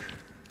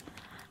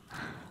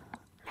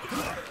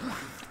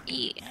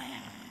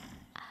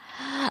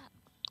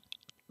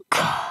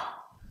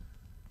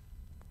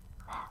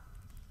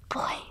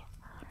 Boy.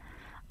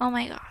 Oh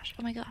my gosh,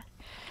 oh my god.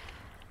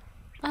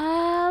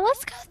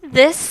 Let's go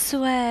this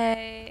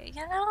way.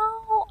 You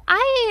know,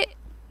 I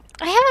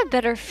have a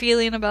better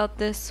feeling about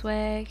this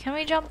way. Can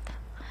we jump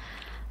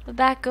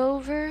back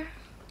over?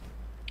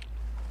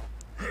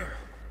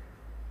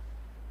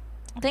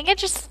 I think I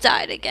just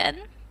died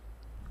again.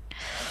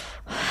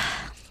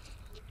 I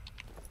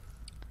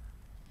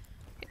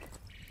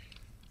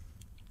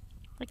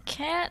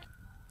can't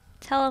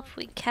tell if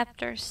we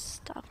kept our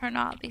stuff or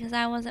not because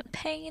I wasn't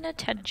paying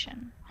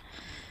attention.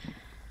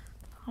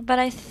 But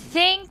I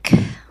think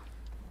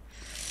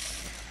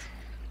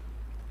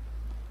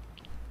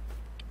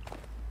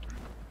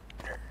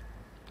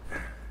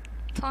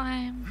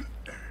climb.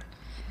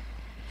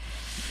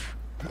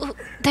 Ooh,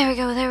 there we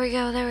go, there we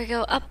go, there we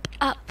go. Up,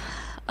 up.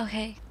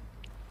 Okay.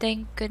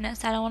 Thank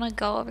goodness. I don't want to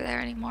go over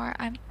there anymore.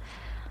 Now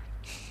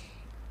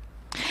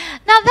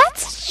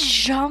that's a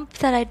jump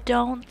that I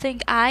don't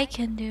think I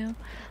can do.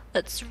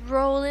 Let's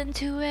roll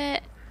into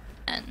it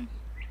and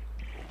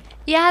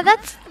yeah,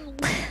 that's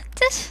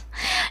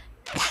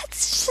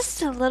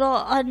just a little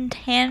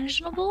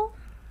untangible.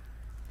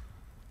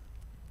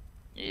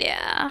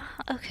 Yeah,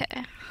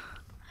 okay.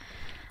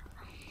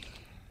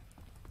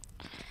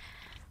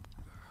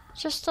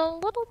 Just a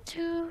little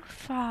too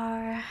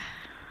far.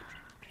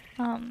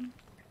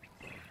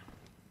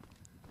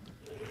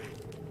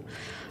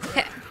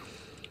 Okay.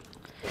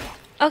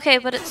 Okay,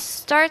 but it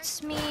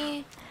starts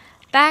me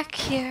back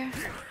here.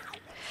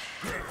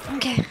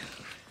 Okay.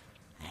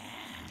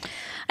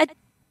 I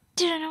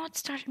didn't know what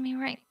started me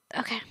right.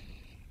 Okay.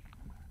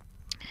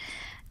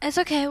 It's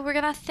okay, we're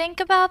gonna think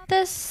about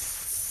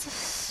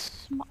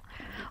this.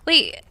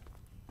 Wait.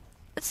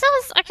 It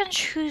says I can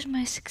choose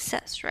my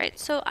success, right?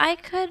 So I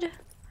could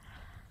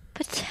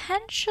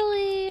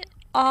potentially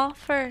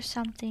offer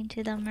something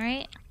to them,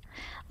 right?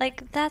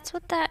 Like, that's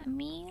what that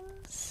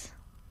means?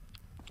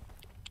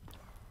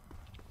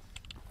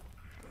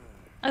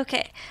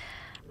 Okay.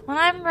 When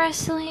I'm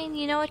wrestling,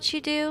 you know what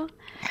you do?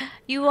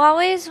 You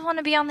always want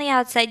to be on the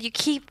outside. You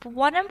keep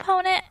one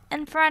opponent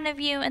in front of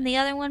you and the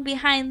other one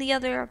behind the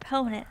other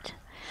opponent.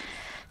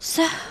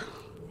 So,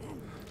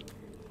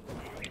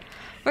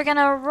 we're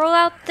gonna roll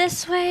out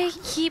this way,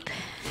 keep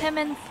him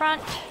in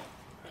front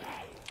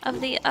of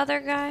the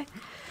other guy.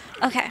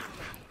 Okay.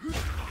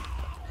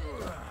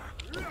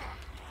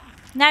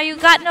 Now you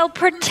got no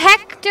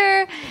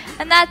protector,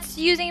 and that's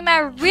using my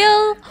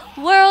real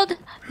world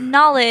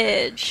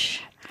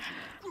knowledge.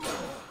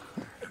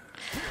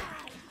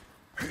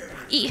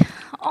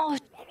 Oh,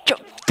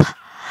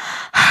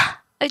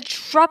 I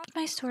dropped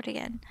my sword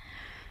again.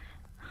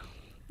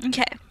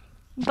 Okay.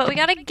 But we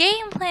got a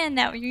game plan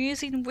now. You're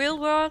using real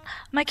world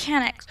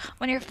mechanics.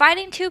 When you're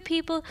fighting two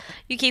people,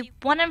 you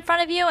keep one in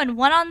front of you and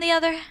one on the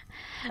other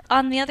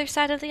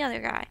side of the other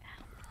guy.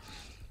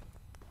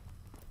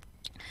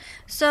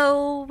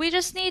 So we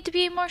just need to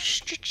be more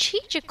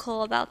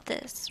strategical about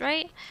this,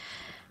 right?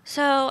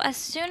 So as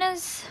soon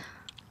as...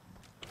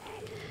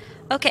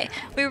 Okay,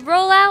 we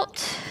roll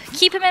out,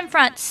 keep him in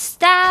front,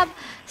 stab,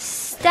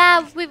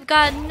 stab, we've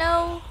got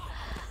no...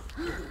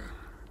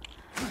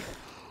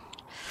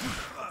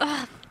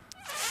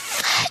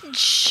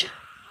 Fudge!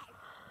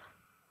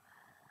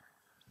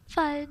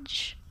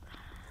 Fudge.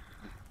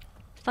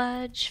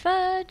 Fudge,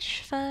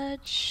 fudge,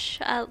 fudge.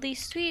 At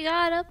least we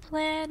got a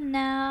plan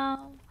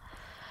now.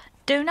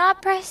 Do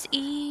not press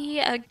E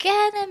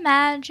again,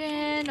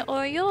 imagine,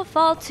 or you'll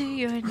fall to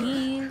your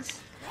knees.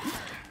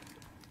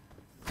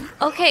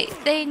 Okay,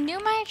 they knew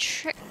my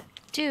trick.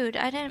 Dude,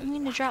 I didn't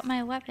mean to drop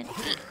my weapon.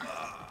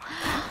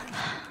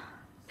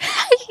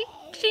 He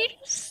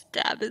just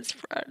stabbed his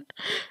friend.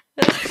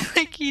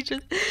 Like he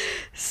just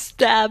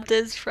stabbed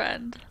his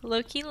friend.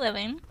 Low-key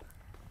living.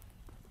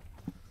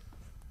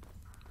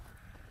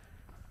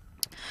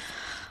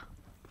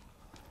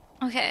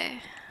 Okay.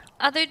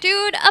 Other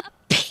dude up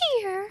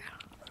here.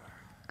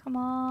 Come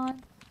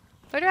on.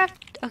 Where do I have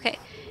to... Okay.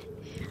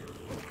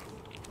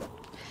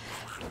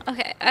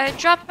 Okay, I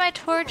dropped my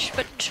torch,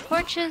 but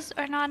torches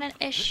are not an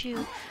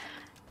issue.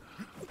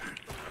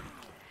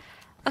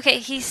 Okay,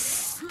 he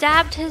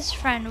stabbed his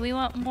friend. We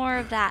want more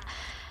of that.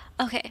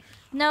 Okay.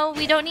 No,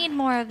 we don't need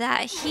more of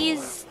that.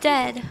 He's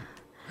dead.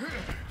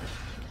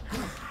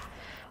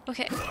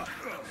 Okay.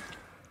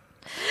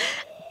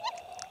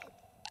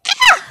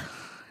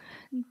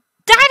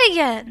 Died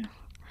again!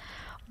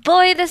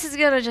 Boy, this is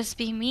gonna just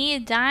be me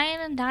dying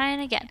and dying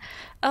again.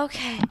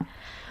 Okay.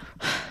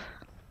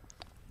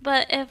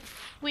 But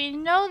if we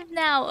know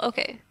now...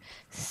 Okay.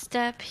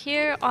 Step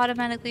here.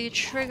 Automatically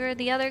trigger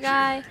the other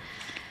guy.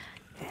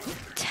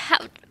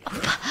 Tap...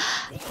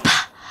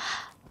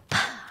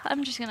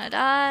 I'm just gonna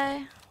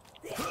die.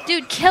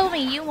 Dude, kill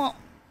me. You won't...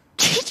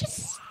 He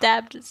just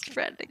stabbed his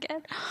friend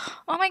again.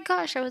 Oh my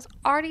gosh, I was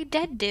already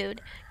dead,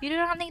 dude. You do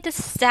not need to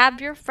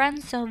stab your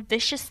friend so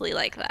viciously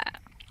like that.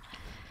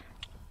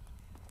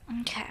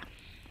 Okay.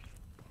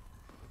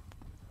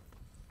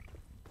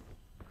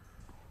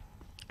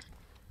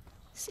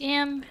 See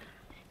him.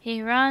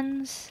 He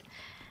runs.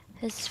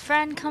 His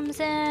friend comes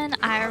in.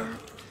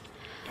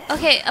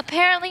 Okay,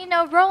 apparently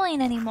no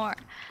rolling anymore.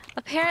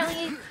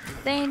 Apparently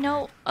they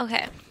know...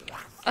 Okay.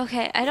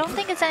 Okay, I don't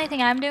think it's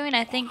anything I'm doing.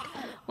 I think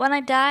when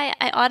I die,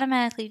 I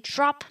automatically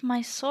drop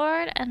my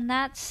sword, and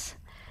that's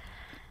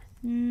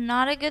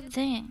not a good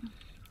thing.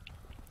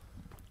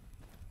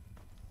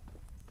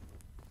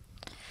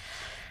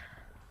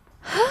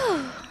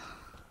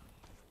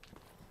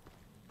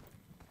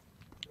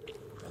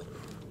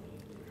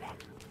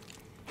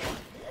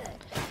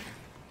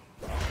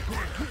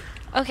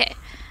 Okay.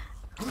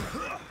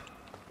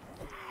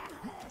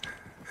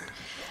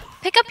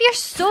 Pick up your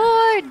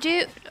sword,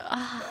 dude.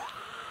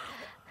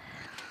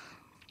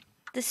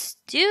 This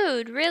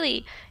dude,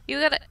 really, you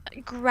gotta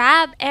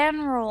grab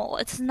and roll.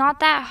 It's not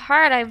that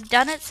hard. I've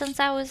done it since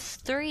I was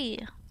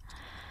 3.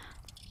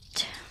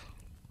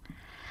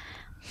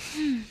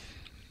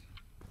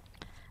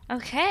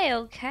 Okay,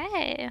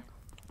 okay.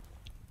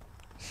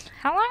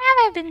 How long have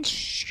I been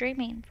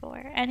streaming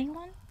for?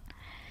 Anyone?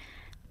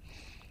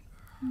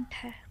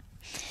 Okay.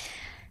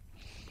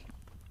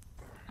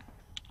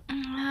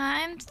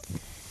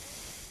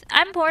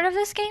 I'm bored of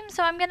this game,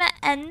 so I'm gonna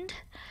end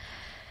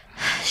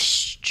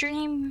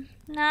stream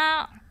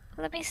now.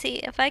 Let me see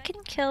if I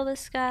can kill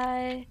this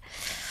guy.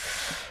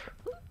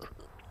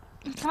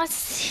 Let's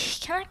see.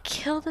 Can I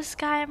kill this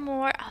guy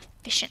more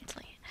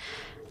efficiently?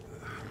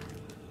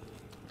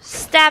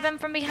 Stab him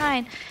from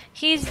behind.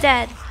 He's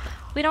dead.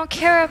 We don't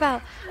care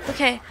about.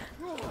 Okay.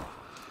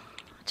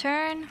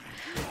 Turn.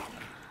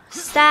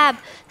 Stab.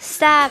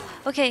 Stab.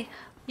 Okay.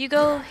 You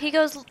go. He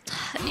goes.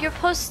 You're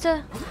supposed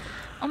to.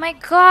 Oh my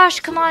gosh.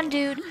 Come on,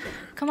 dude.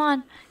 Come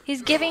on.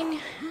 He's giving.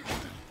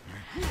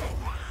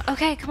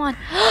 Okay. Come on.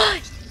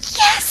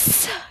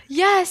 Yes.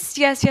 Yes.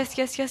 Yes. Yes.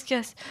 Yes. Yes.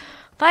 Yes.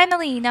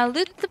 Finally. Now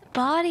loot the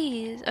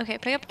bodies. Okay.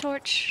 Pick up a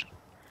torch.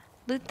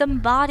 Loot them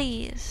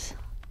bodies.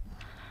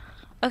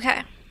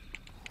 Okay.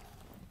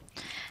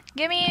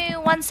 Give me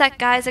 1 sec,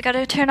 guys. I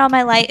gotta turn on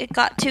my light. It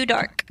got too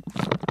dark.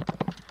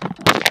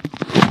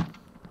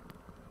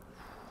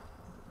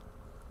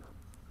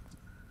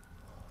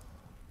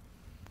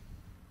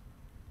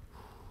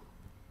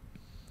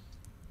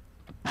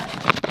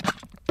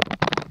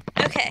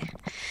 Okay.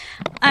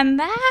 I'm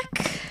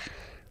back.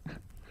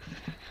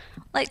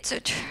 Lights are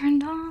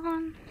turned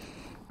on.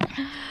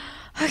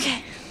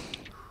 Okay.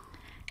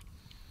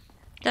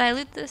 Did I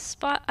loot this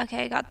spot?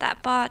 Okay, I got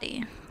that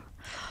body.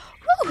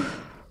 Woo!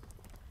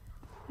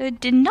 I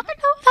did not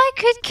know if I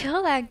could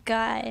kill that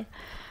guy.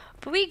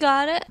 But we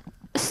got it.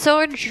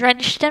 Sword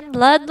drenched in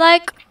blood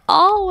like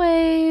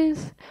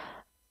always.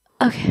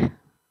 Okay.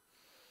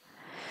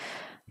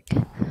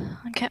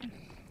 Okay.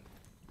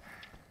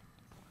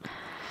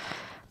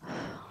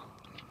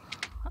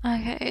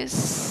 Okay,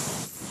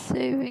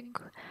 saving.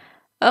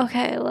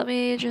 Okay, let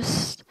me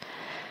just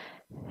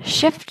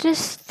shift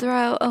this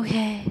throw.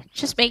 Okay,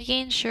 just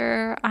making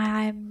sure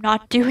I'm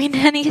not doing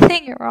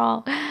anything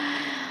wrong.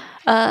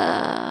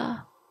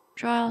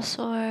 Draw a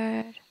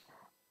sword.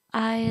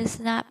 Eyes,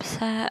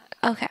 knapsack.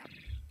 Okay.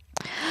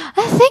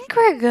 I think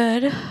we're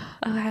good.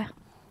 Okay.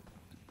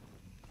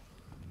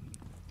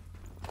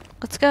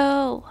 Let's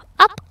go.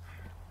 Up!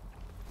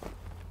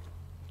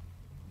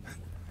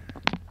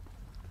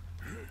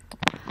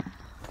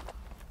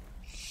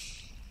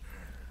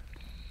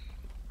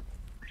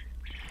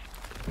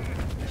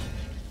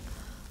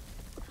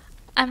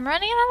 I'm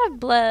running out of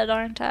blood,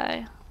 aren't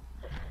I?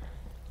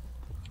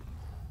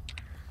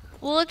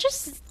 Well,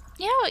 just,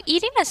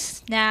 eating a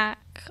snack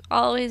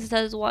always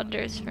does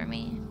wonders for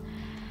me.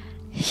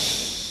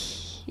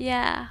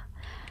 Yeah.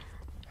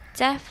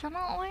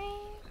 Definitely.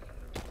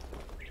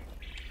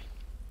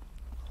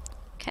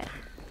 Okay.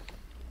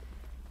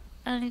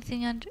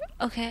 Anything under...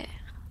 Okay.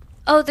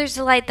 Oh, there's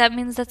a light. That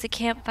means that's a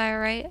campfire,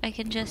 right? I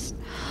can just...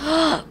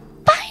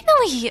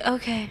 Finally!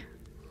 Okay.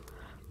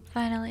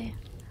 Finally.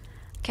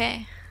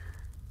 Okay.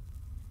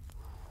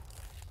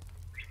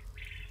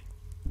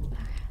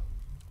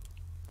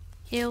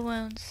 Heal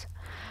wounds.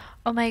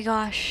 Oh my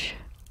gosh.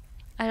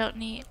 I don't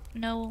need...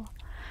 No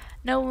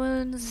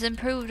wounds.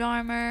 Improved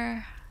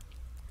armor.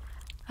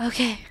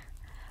 Okay.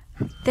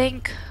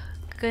 Thank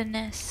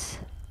goodness.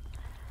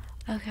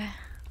 Okay.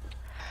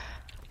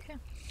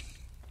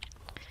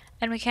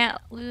 And we can't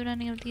loot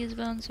any of these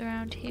bones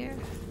around here.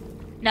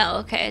 No,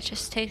 okay, it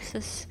just takes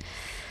us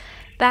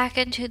back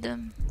into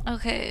them.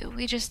 Okay,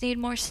 we just need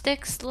more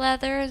sticks,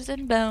 leathers,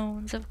 and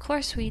bones. Of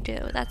course we do.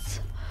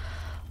 That's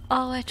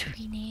all what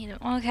we need.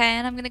 Okay,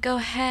 and I'm gonna go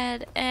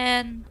ahead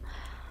and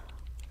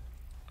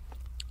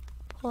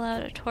pull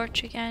out a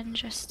torch again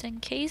just in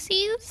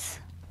casesies.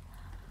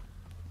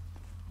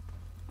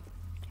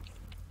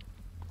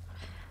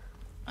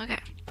 Okay,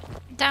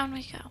 down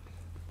we go.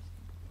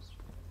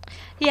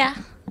 Yeah.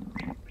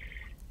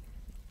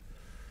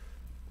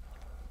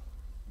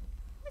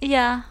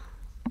 Yeah.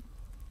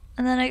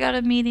 And then I got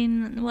a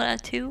meeting, what,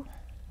 at 2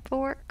 for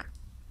work?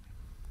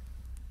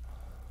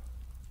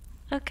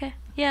 Okay.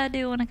 Yeah, I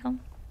do want to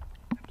come.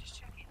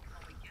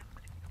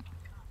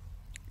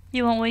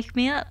 You won't wake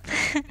me up.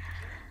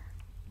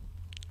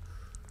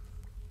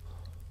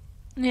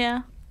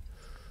 Yeah.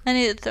 I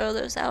need to throw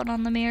those out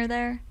on the mirror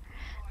there.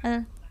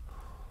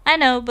 I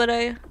know, but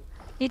I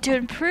need to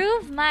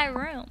improve my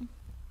room.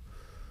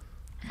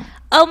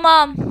 Oh,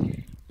 Mom.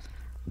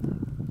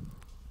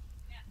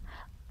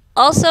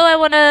 Also, I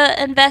want to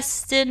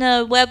invest in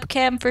a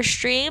webcam for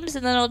streams,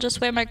 and then I'll just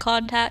wear my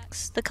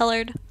contacts, the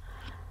colored.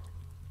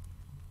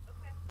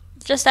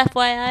 Just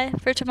FYI,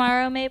 for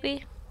tomorrow,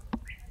 maybe.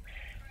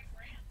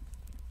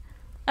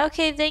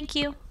 Okay, thank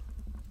you.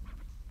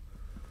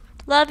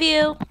 Love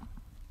you.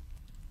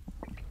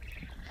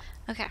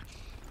 Okay.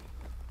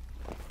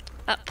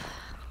 Up.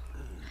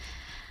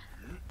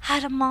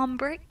 Had a mom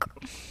break.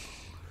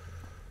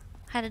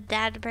 Had a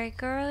dad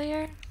break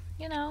earlier.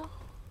 You know.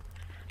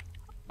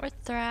 We're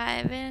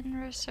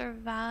thriving. We're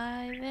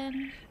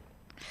surviving.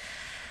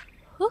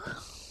 Whew.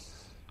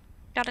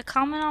 Got a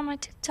comment on my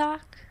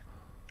TikTok.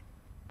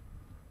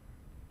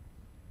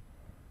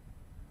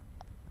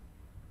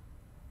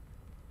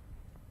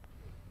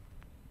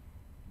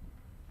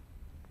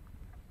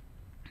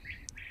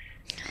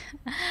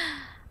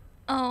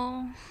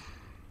 Oh.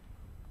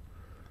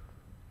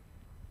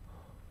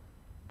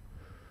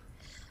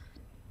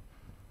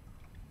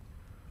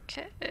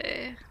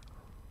 Okay.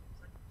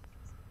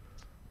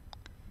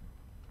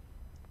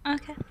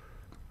 Okay.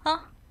 Huh?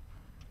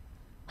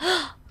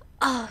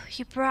 Oh,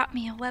 you brought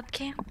me a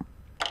webcam?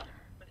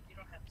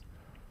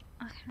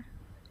 Okay.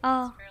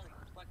 Oh.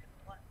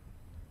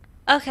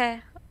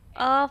 Okay.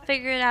 I'll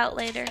figure it out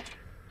later.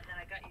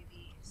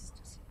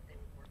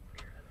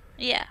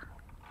 Yeah.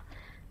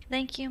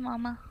 Thank you,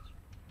 Mama.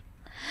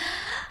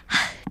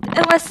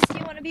 Unless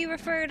you want to be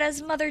referred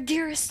as Mother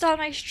Dearest on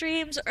my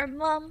streams, or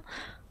Mom,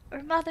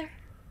 or Mother.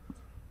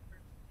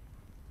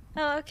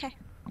 Oh, okay.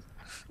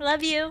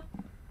 Love you.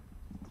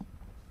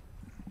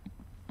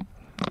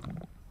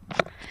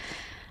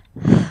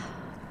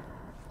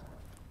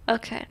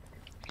 Okay.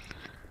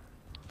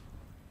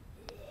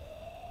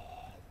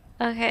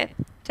 Okay.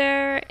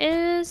 There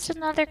is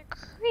another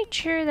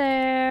creature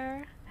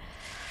there.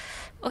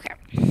 Okay.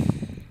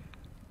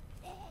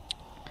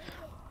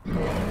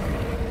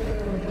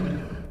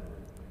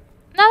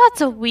 Now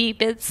that's a wee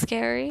bit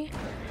scary.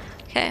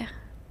 Okay.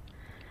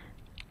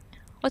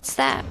 What's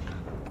that?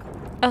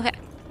 Okay.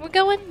 We're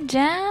going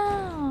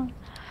down.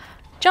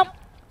 Jump.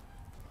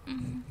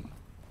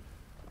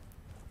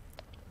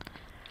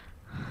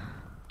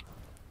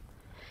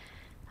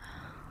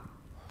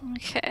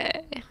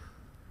 Okay.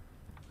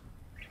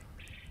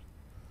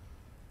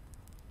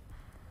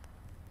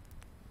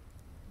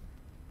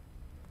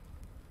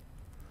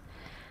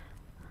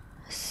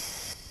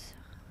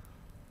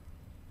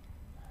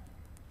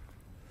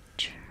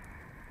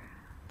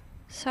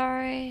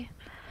 Sorry.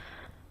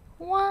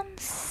 1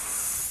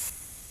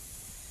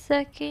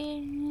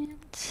 second.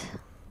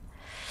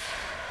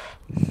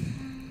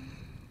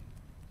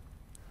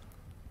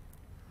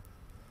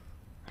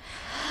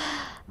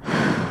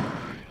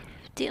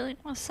 Dealing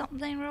with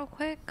something real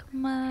quick.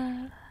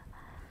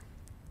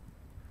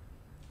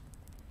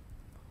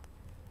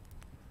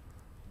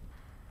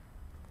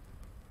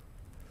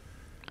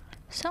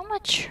 So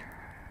much.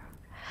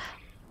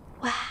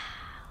 Wow.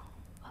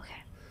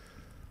 Okay.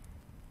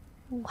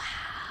 Wow.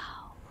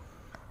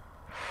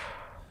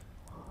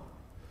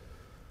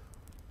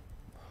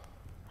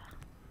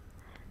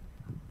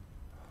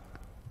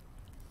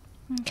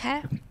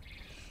 Okay.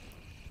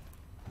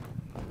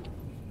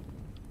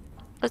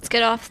 Let's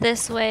get off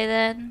this way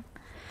then.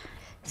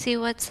 See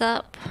what's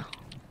up.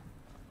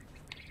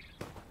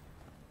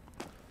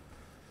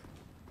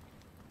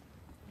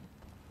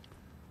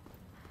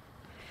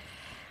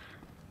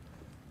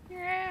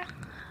 Yeah.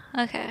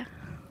 Okay.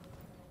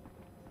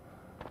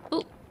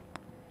 Oop.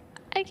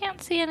 I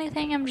can't see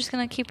anything. I'm just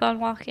gonna keep on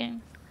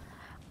walking.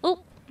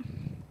 Oop.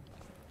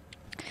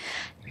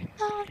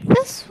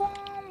 This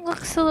one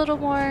looks a little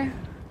more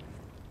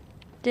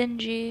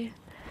dingy.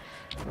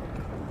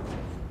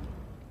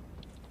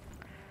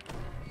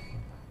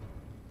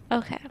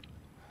 Okay.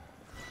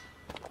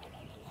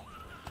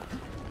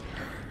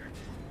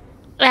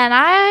 And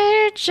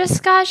I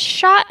just got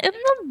shot in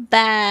the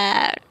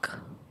back.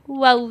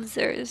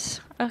 Wowzers.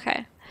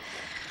 Okay.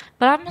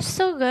 But I'm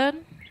still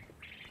good.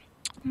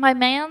 My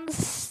man's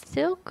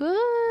still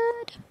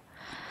good.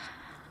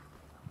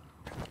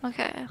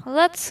 Okay.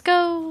 Let's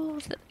go.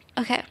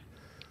 Okay.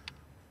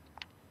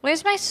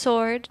 Where's my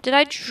sword? Did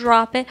I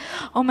drop it?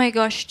 Oh my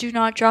gosh. Do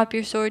not drop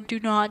your sword. Do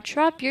not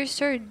drop your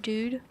sword,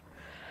 dude.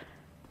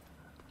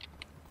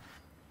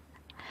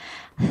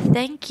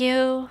 Thank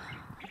you.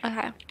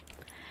 Okay.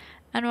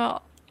 And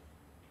we'll...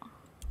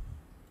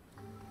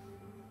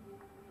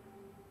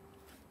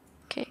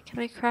 Okay, can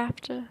I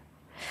craft a...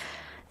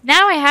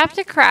 Now I have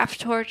to craft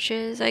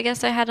torches. I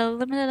guess I had a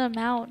limited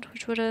amount,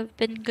 which would have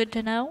been good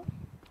to know.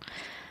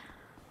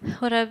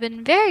 Would have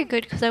been very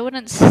good because I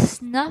wouldn't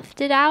snuffed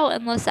it out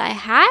unless I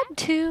had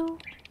to.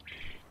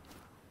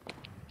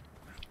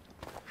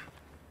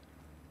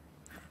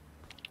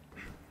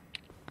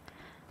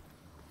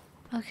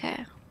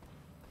 Okay.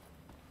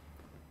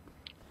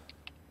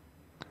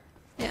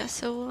 Yeah,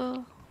 so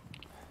we'll...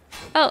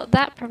 Oh,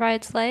 that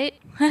provides light.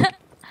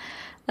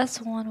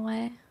 That's one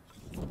way.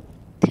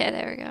 Okay,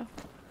 there we go.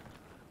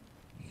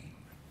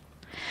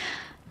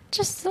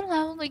 Just a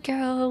lonely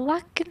girl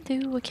walking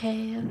through a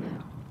cave.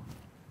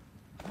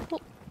 Oh.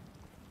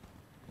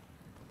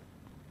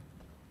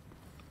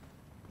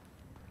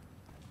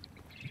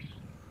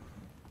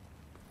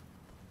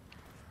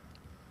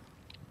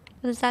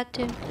 What does that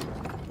do?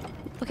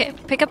 Okay,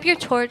 pick up your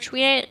torch.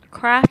 We ain't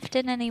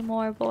crafting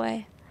anymore,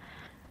 boy.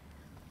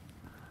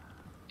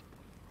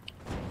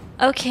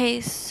 Okay,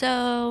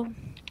 so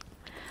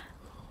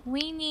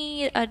we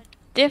need a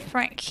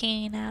different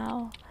key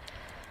now.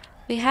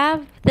 We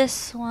have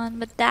this one,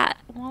 but that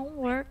won't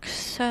work,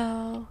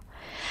 so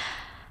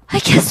I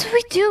guess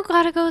we do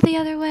gotta go the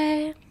other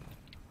way.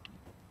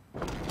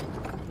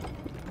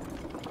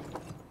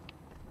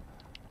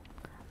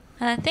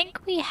 And I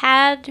think we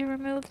had to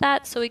remove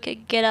that so we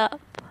could get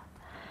up.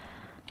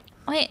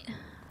 Wait.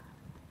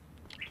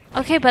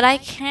 Okay, but I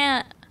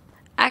can't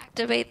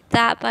activate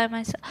that by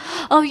myself.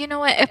 Oh, you know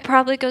what? It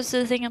probably goes to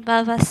the thing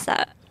above us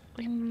that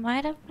we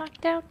might have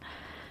knocked down.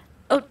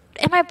 Oh,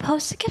 am I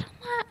supposed to get on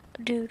that?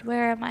 Dude,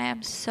 where am I?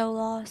 I'm so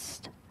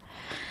lost.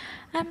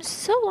 I'm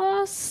so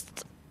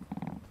lost.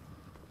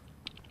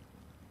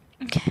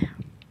 Okay.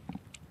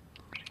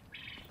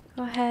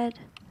 Go ahead.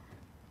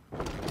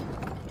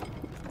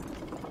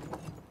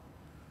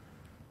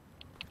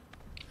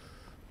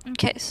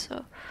 Okay,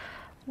 so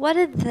what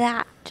did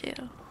that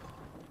do?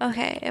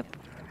 Okay,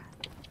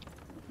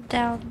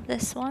 down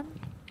this one.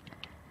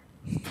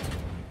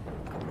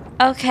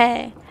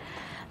 Okay,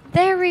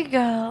 there we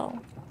go.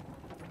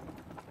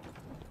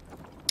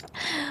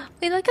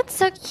 We look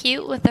so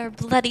cute with our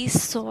bloody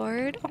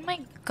sword. Oh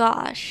my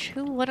gosh,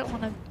 who wouldn't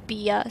want to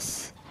be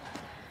us?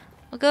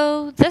 We'll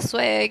go this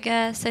way, I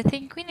guess. I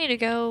think we need to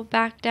go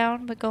back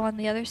down, but go on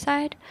the other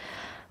side.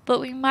 But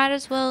we might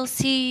as well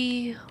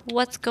see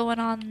what's going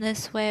on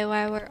this way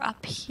while we're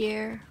up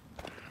here.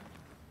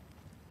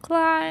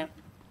 Climb.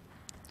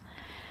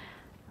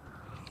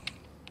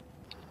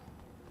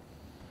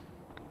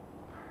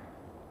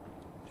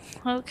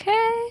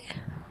 Okay.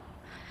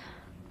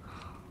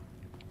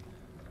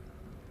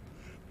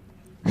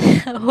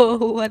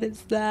 Oh, what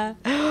is that?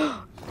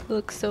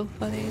 Looks so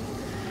funny.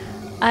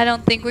 I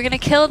don't think we're gonna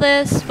kill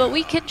this, but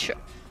we can try.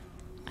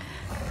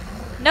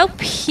 Nope,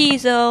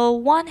 Piezo.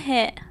 One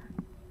hit.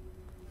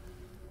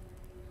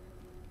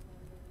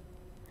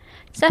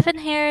 Stefan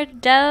here,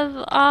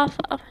 Dev off.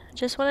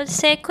 Just wanted to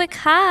say a quick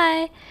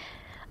hi.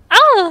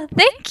 Oh,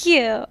 thank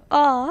you.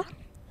 Oh,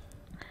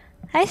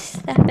 hi,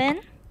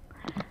 Stefan.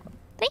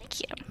 Thank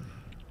you.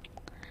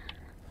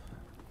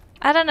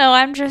 I don't know.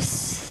 I'm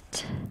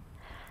just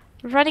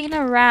running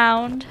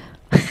around,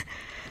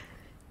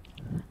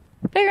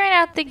 figuring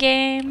out the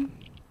game,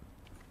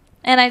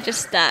 and I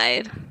just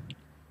died.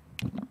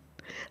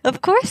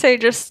 Of course, I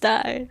just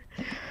died.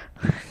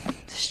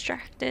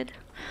 Distracted.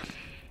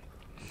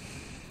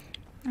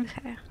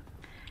 Okay.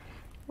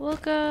 We'll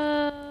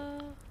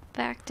go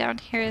back down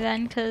here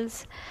then,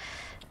 because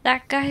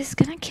that guy's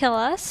gonna kill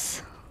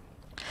us.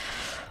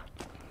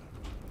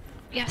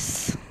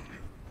 Yes.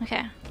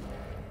 Okay.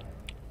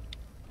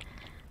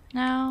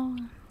 Now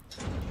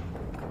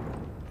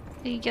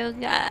we go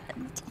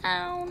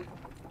down.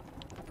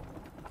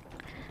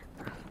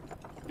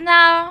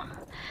 Now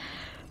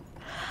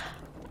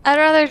I'd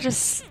rather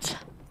just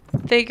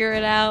figure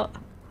it out.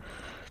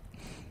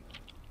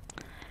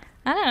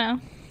 I don't know.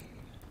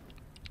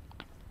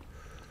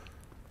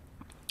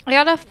 I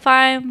gotta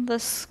find the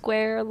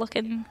square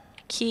looking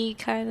key,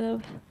 kind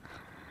of.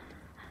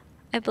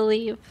 I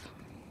believe.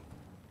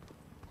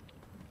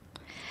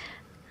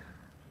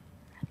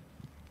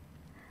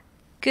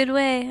 Good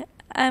way.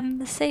 I'm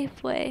the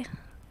safe way.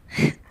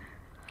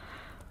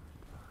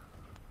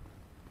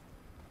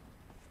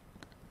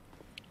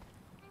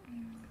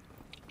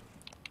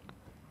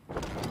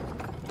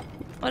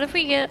 What if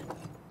we get...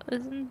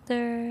 Isn't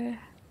there...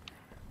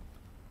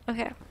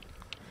 Okay.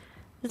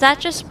 Does that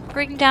just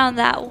bring down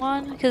that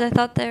one? Because I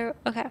thought there...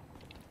 Okay.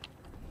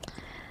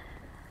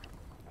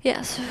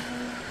 Yes.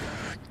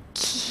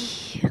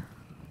 Key.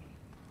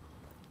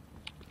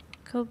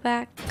 Go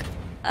back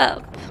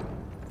up.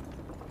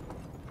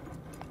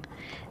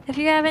 If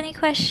you have any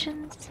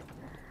questions...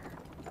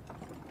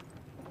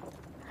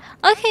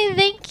 Okay,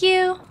 thank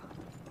you.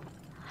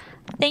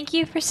 Thank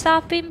you for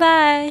stopping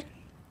by.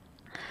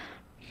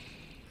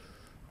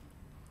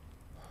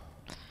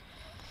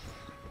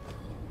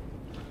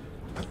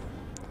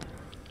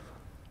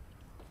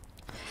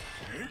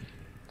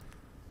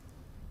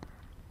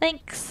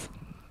 Thanks.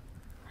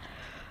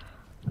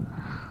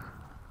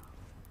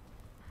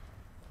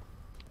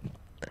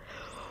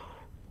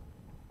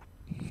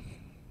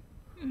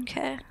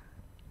 Okay.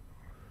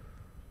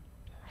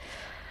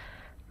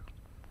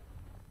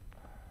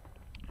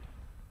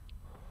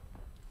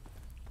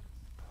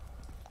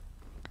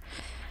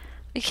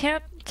 We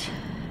can't...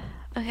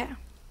 Okay.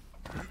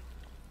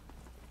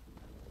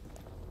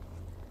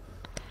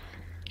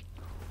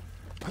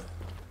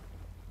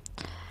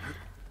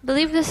 I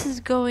believe this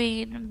is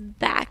going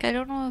back. I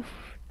don't know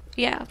if...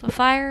 Yeah, the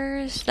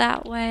fire's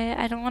that way.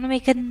 I don't want to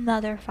make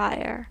another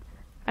fire.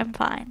 I'm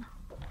fine.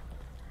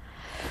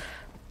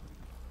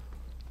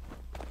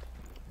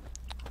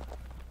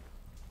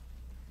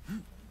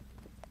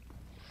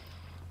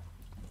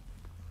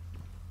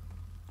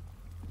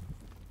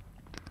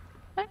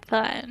 I'm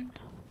fine.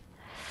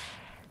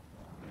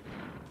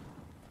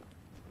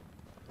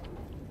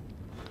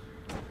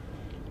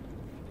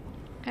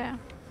 Okay.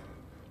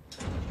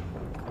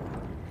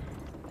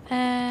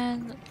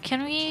 And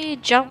can we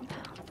jump?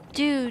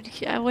 Dude,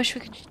 I wish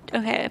we could...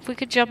 Okay, if we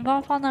could jump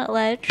off on that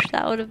ledge,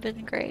 that would have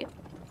been great.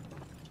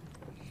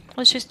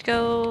 Let's just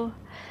go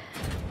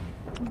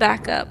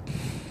back up.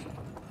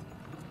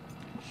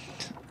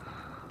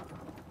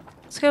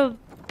 Let's go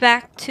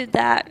back to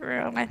that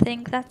room. I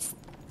think that's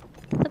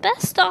the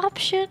best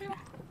option.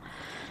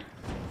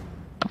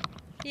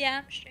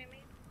 Yeah, I'm streaming.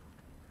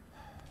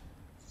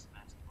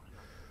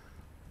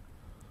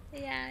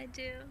 Yeah, I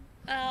do.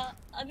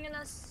 I'm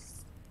gonna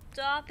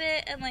stop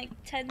it in like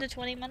 10 to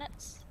 20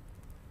 minutes.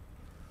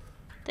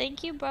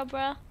 Thank you,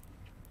 bruh.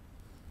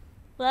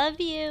 Love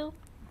you.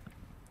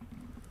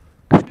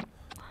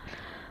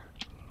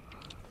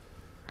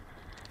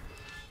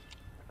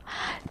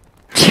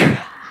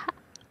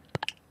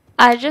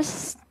 I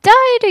just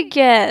died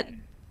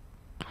again.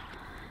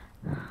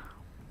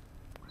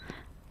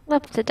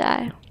 Love to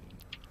die.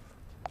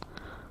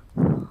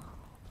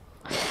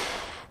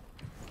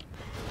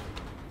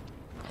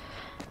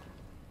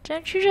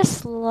 Don't you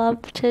just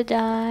love to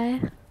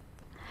die?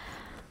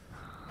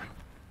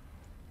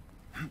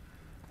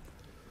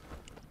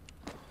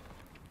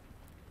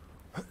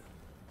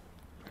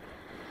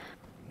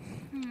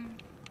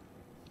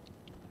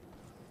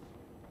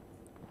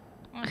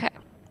 Okay.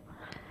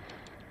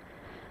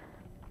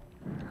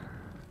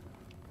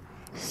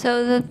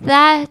 So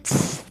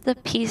that's the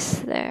piece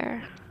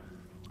there.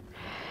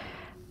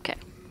 Okay.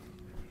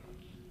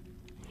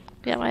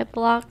 Get my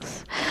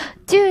blocks.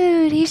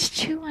 Dude, he's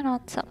chewing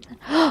on something.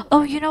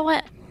 Oh, you know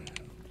what?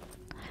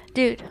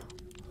 Dude.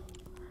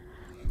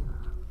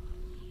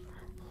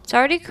 It's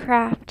already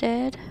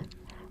crafted.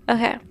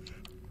 Okay.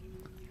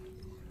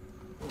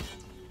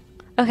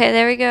 Okay,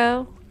 there we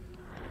go.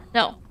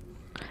 No.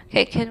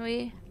 Okay, can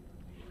we...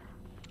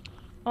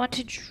 I want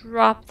to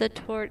drop the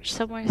torch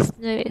somewhere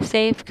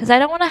safe because I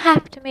don't want to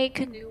have to make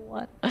a new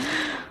one.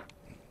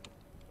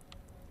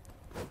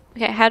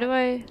 Okay, how do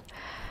I...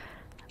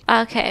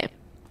 Okay.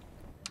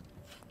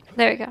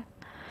 There we go.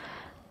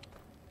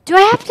 Do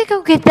I have to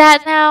go get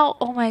that now?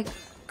 Oh my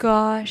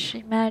gosh,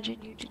 imagine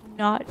you did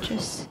not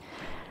just...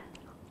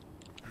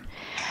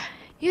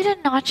 You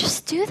did not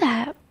just do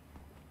that.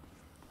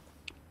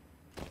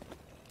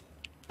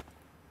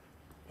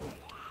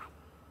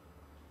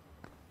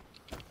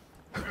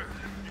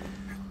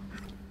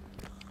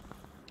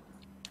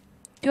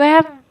 Do I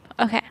have...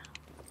 Okay.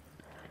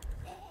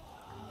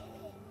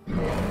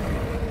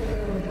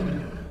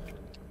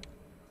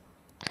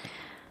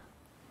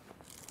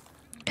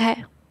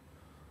 Okay.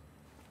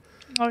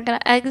 We're gonna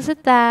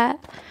exit that.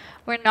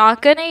 We're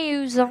not gonna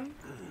use them.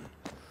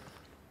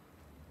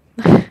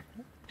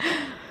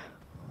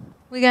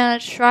 We're gonna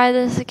try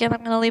this again.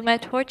 I'm gonna leave my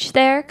torch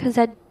there because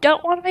I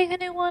don't want to make a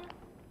new one.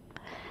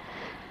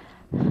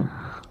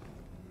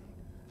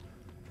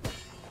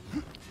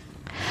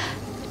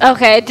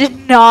 Okay, I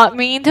did not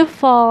mean to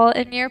fall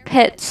in your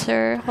pit,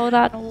 sir. Hold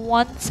on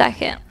 1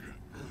 second.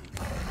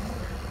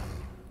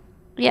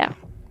 Yeah.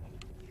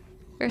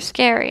 You're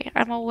scary.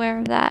 I'm aware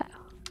of that.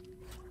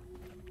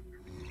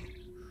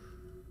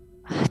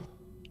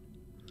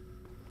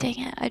 Dang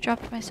it, I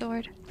dropped my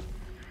sword.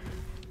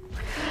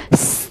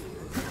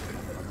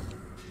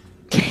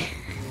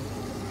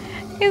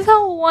 He's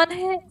on 1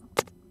 hit.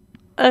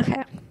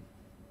 Okay.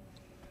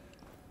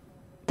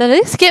 Did I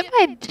just get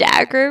my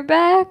dagger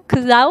back?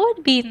 Because that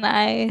would be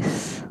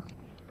nice.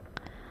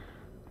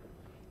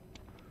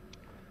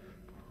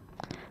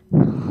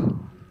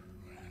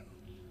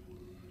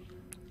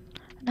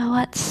 Know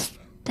what,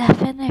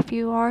 Stefan, if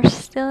you are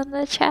still in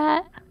the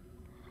chat?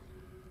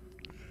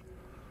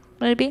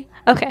 Maybe?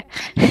 Okay.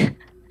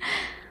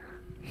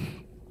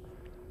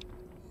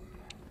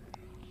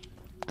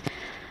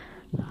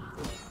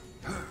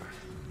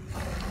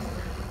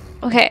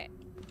 Okay.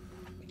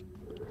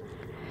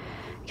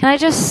 Can I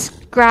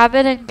just grab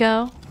it and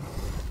go?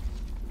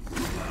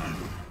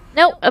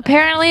 Nope,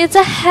 apparently it's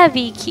a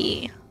heavy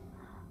key.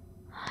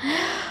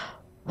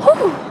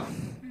 Whew.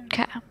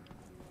 Okay.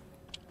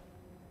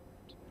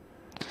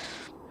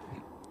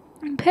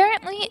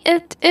 Apparently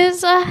it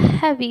is a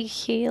heavy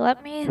key.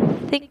 Let me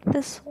think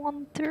this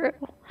one through.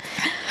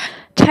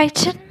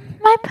 Tighten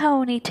my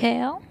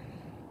ponytail.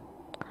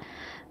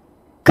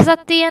 Because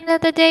at the end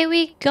of the day,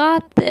 we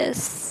got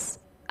this.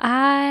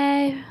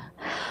 I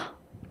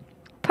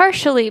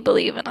partially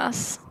believe in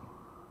us.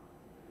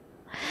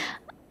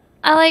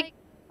 I like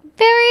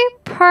very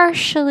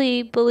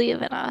partially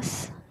believe in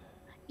us.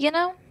 You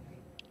know?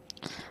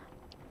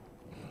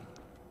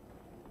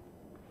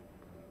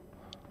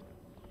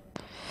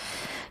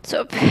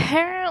 So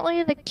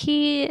apparently the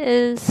key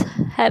is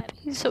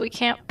heavy, so we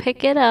can't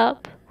pick it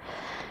up.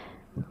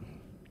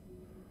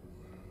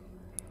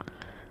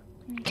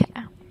 Okay.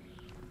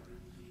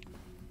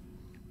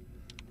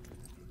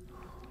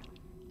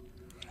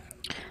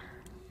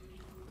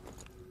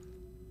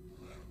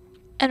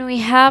 And we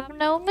have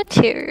no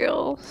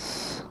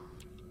materials.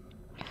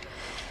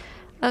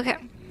 Okay.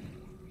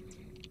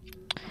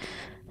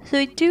 So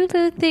we do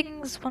the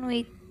things when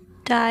we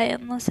die,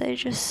 unless I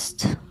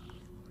just...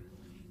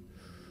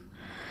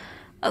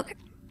 Okay.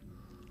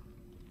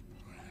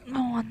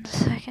 1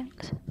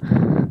 second.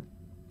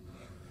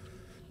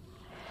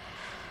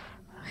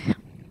 Okay.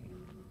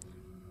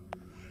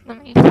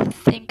 Let me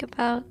think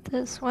about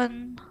this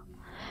one.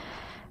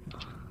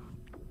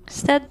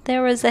 Instead,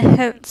 there was a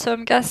hint, so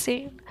I'm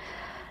guessing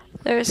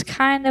there's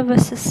kind of a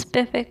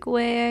specific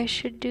way I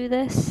should do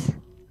this.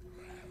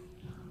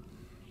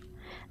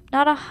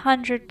 Not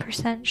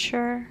 100%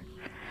 sure.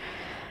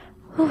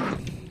 Whew.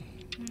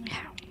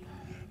 Okay.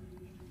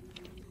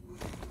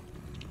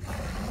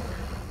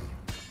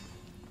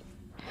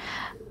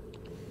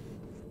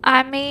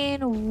 I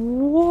mean,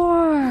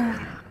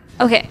 war.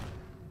 Okay.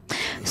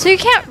 So you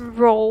can't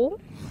roll.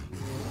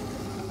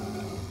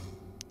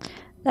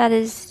 That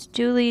is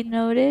duly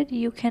noted.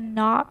 You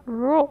cannot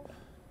roll.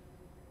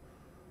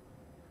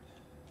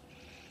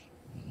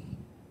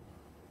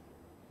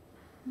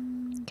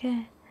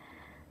 Okay.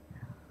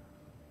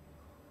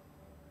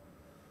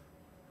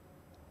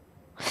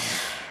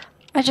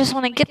 I just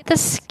want to get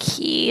this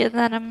key, and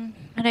then I'm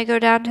gonna go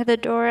down to the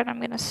door and I'm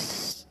gonna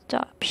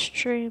stop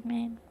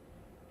streaming.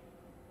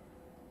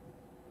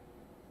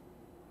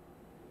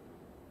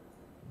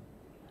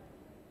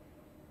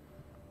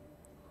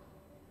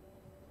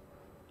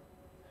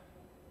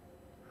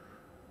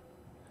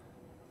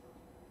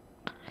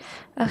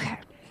 Okay.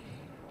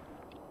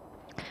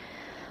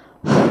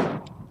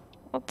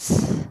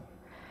 Let's...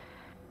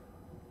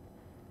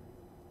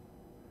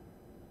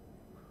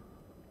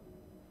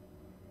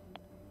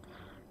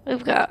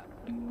 We've got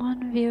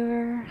 1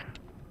 viewer.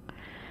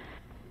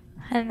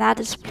 And that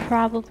is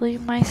probably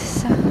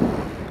myself.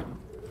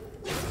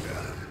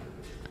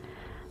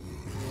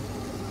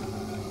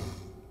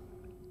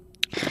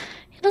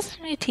 He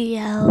doesn't need to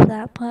yell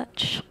that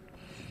much.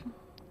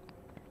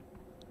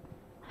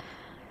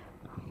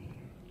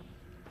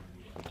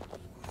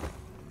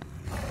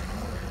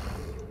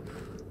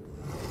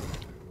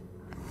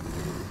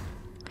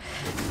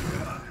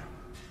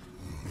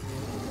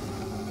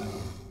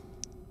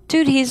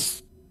 Dude,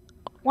 he's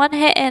 1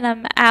 hit and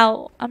I'm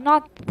out. I'm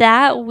not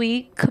that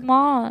weak. Come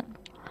on.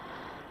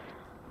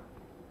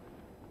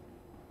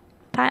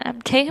 Fine,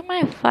 I'm taking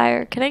my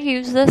fire. Can I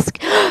use this?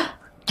 Can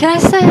I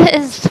set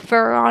his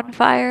fur on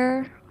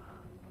fire?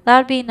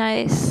 That'd be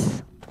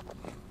nice.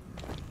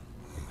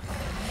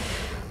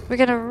 We're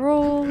gonna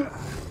roll.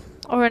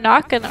 Or we're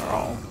not gonna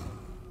roll.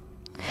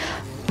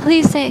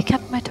 Please say I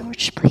kept my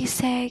torch. Please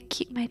say I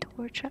keep my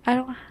torch. I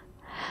don't...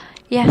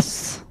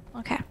 Yes.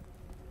 Okay.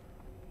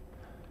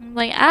 I'm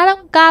like, I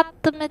don't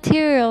got the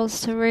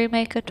materials to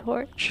remake a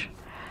torch.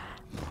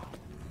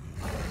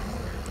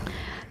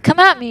 Come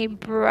at me,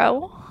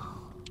 bro.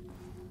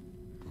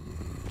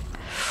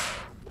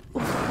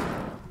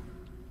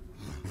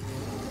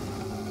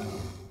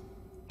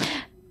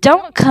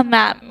 Don't come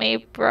at me,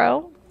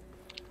 bro.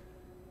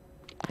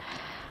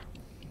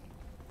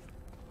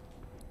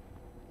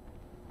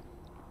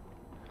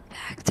 In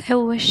fact, I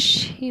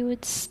wish he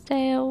would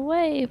stay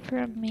away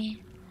from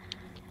me.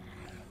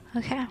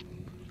 Okay. I'm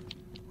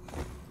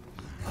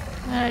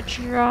gonna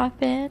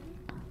drop in.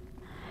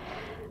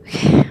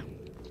 Okay.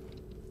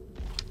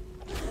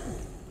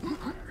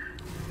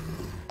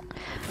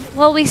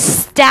 Well, we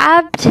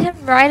stabbed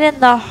him right in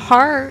the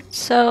heart,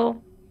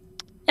 so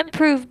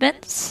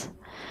improvements.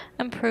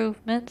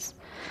 Improvements.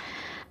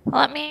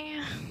 Let me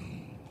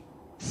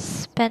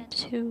spend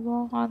too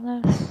long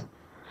on this.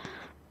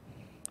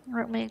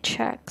 Let me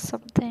check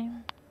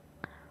something.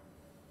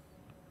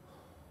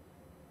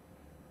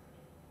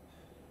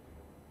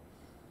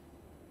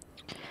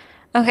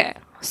 Okay,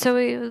 so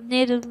we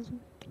need to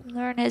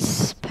learn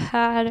his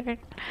pattern.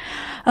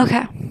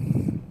 Okay.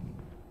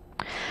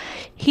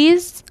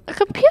 He's a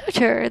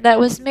computer that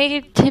was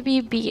made to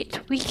be beat.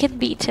 We can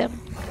beat him.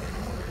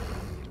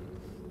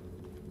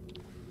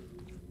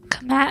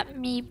 Come at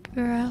me,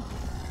 bro.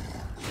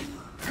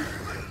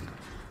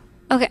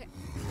 Okay.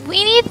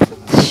 We need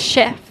to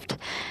shift.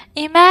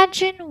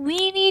 Imagine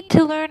we need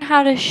to learn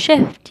how to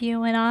shift,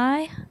 you and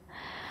I.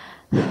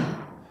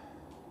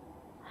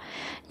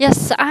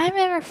 Yes, I'm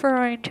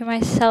referring to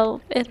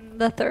myself in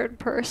the third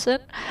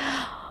person.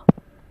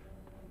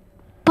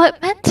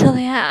 But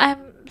mentally,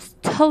 I'm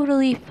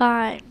totally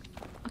fine.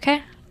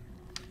 Okay?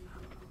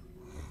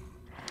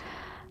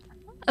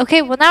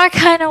 Okay, well now I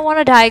kind of want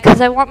to die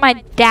because I want my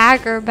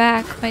dagger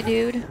back, my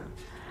dude.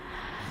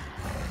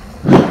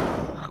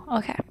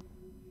 Okay.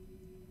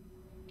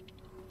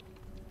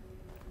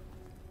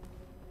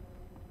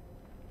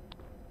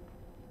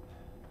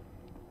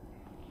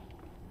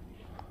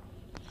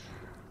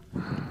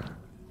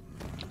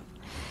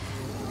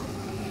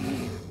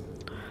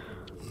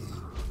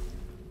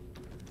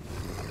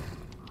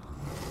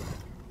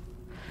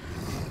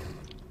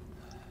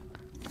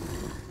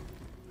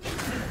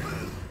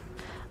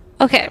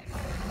 Okay.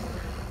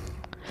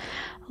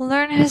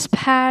 Learn his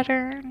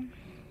pattern.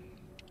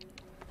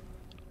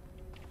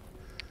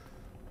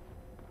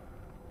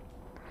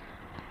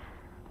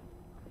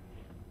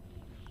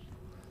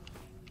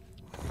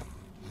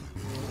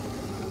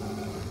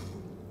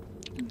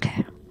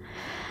 Okay.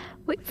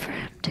 Wait for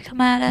him to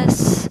come at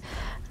us.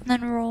 And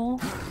then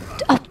roll.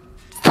 Oh,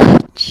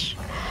 fudge.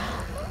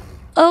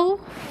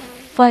 Oh,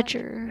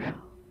 fudger.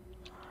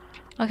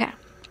 Okay.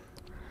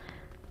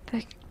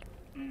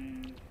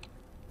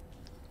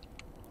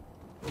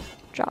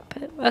 Drop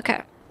it.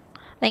 Okay.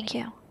 Thank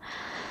you.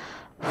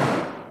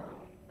 We're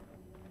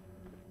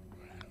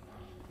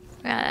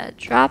gonna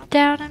drop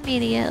down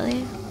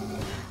immediately.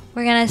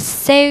 We're gonna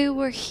say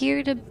we're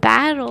here to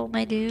battle,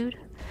 my dude.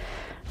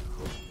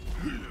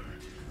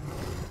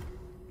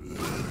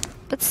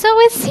 But so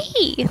is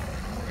he.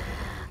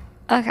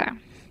 Okay.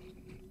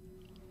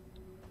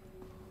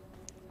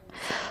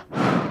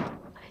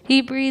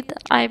 He breathed,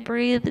 I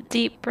breathed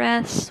deep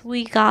breaths.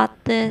 We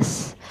got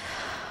this.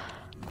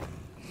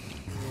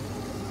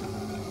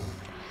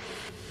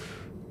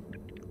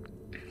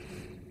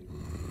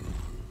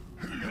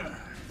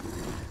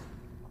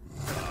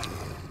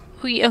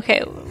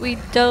 We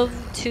dove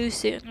too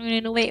soon. We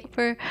need to wait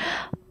for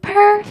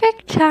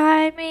perfect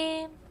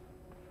timing.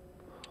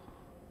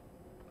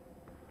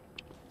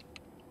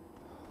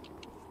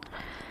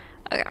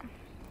 Okay.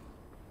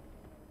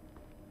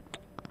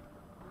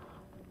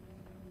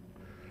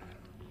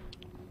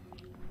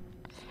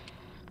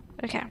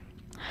 Okay.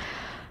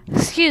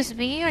 Excuse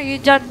me, are you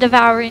done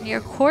devouring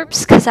your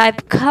corpse? 'Cause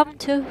I've come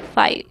to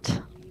fight.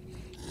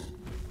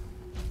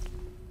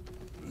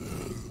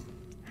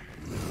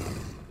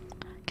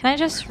 Can I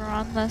just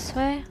run this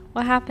way?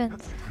 What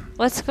happens?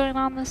 What's going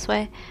on this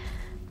way?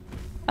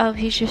 Oh,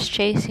 he's just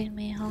chasing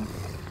me, huh?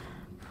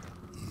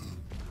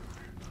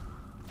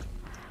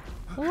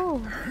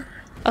 Ooh.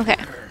 Okay.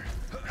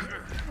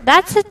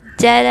 That's a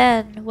dead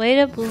end. Way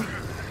to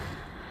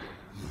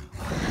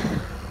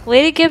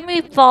give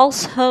me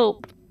false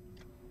hope.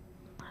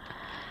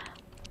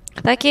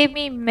 That gave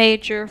me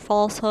major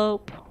false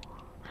hope.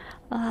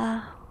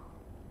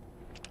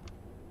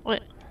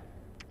 Wait.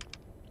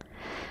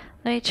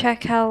 Let me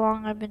check how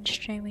long I've been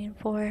streaming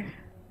for.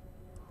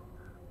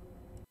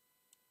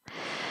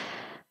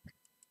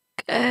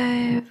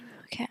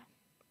 Okay.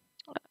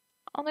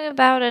 Only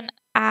about an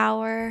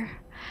hour.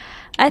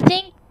 I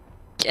think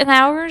an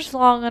hour is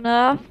long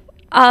enough.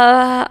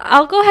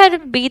 I'll go ahead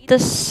and beat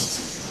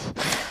this.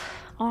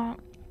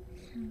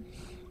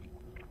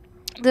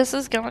 This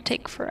is gonna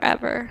take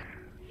forever.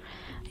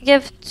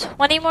 Give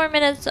 20 more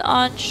minutes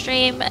on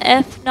stream.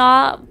 If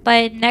not,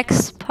 by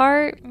next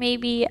part,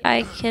 maybe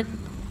I can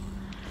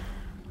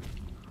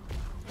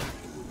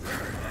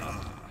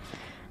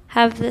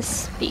have this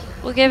speak.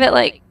 We'll give it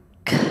like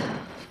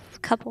a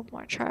couple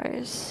more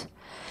tries.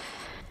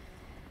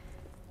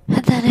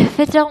 And then if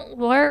it don't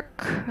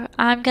work,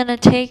 I'm gonna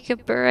take a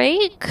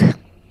break.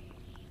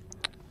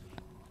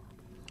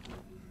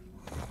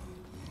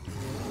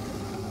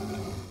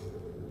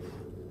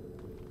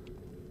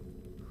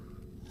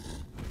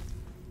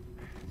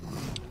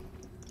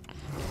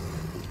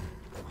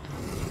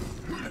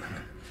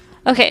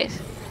 Okay.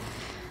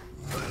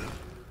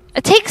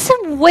 It takes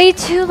them way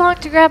too long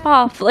to grab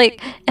off. Like,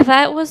 if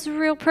that was a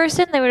real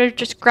person, they would have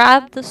just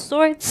grabbed the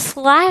sword,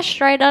 slashed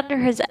right under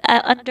his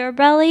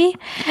underbelly,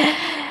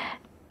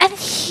 and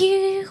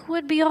he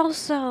would be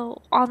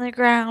also on the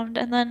ground,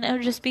 and then it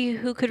would just be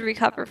who could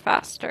recover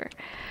faster.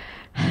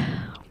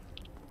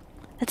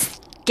 It's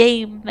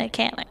game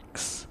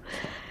mechanics.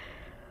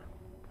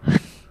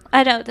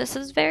 I know, this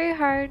is very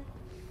hard,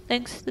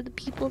 thanks to the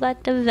people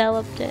that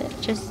developed it.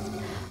 Just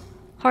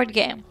hard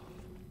game.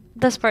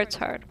 This part's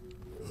hard.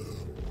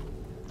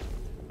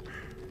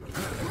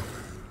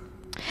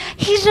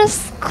 He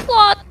just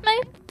clawed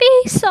my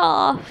face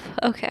off.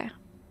 Okay.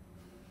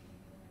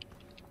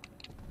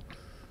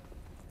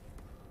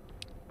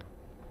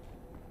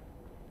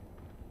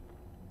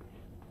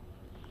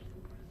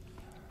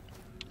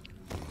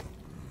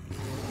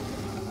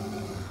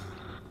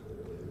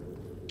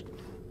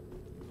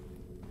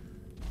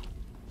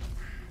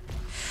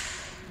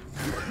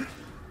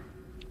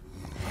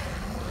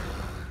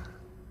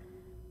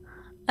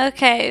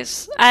 Okay,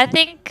 so I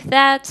think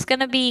that's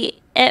gonna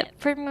be it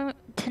for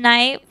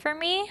tonight for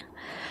me.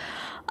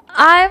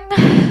 I'm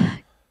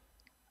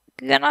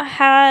gonna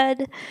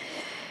head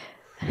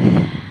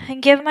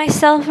and give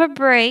myself a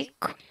break.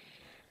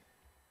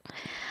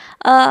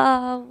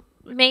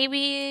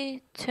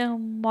 Maybe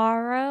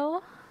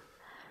tomorrow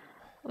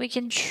we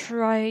can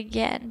try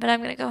again, but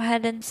I'm gonna go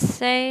ahead and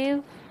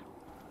save.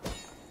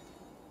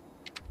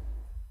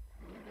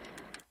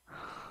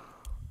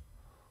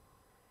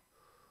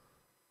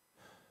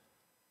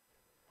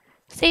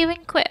 Save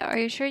and quit. Are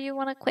you sure you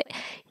want to quit?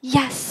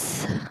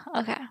 Yes.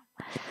 Okay.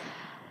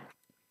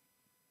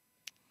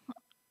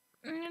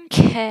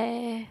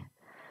 Okay.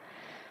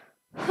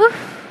 Whew.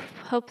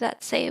 Hope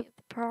that saved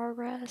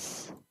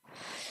progress.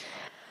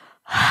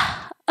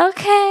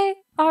 Okay.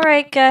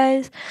 Alright,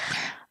 guys.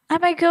 I'm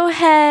gonna go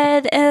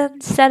ahead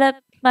and set up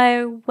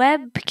my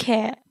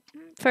webcam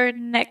for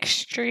next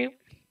stream.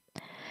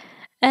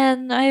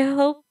 And I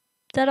hope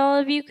that all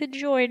of you could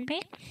join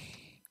me.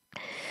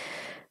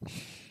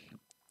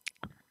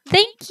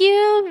 Thank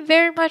you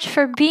very much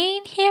for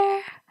being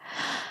here.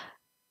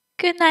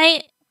 Good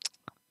night.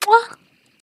 Mwah.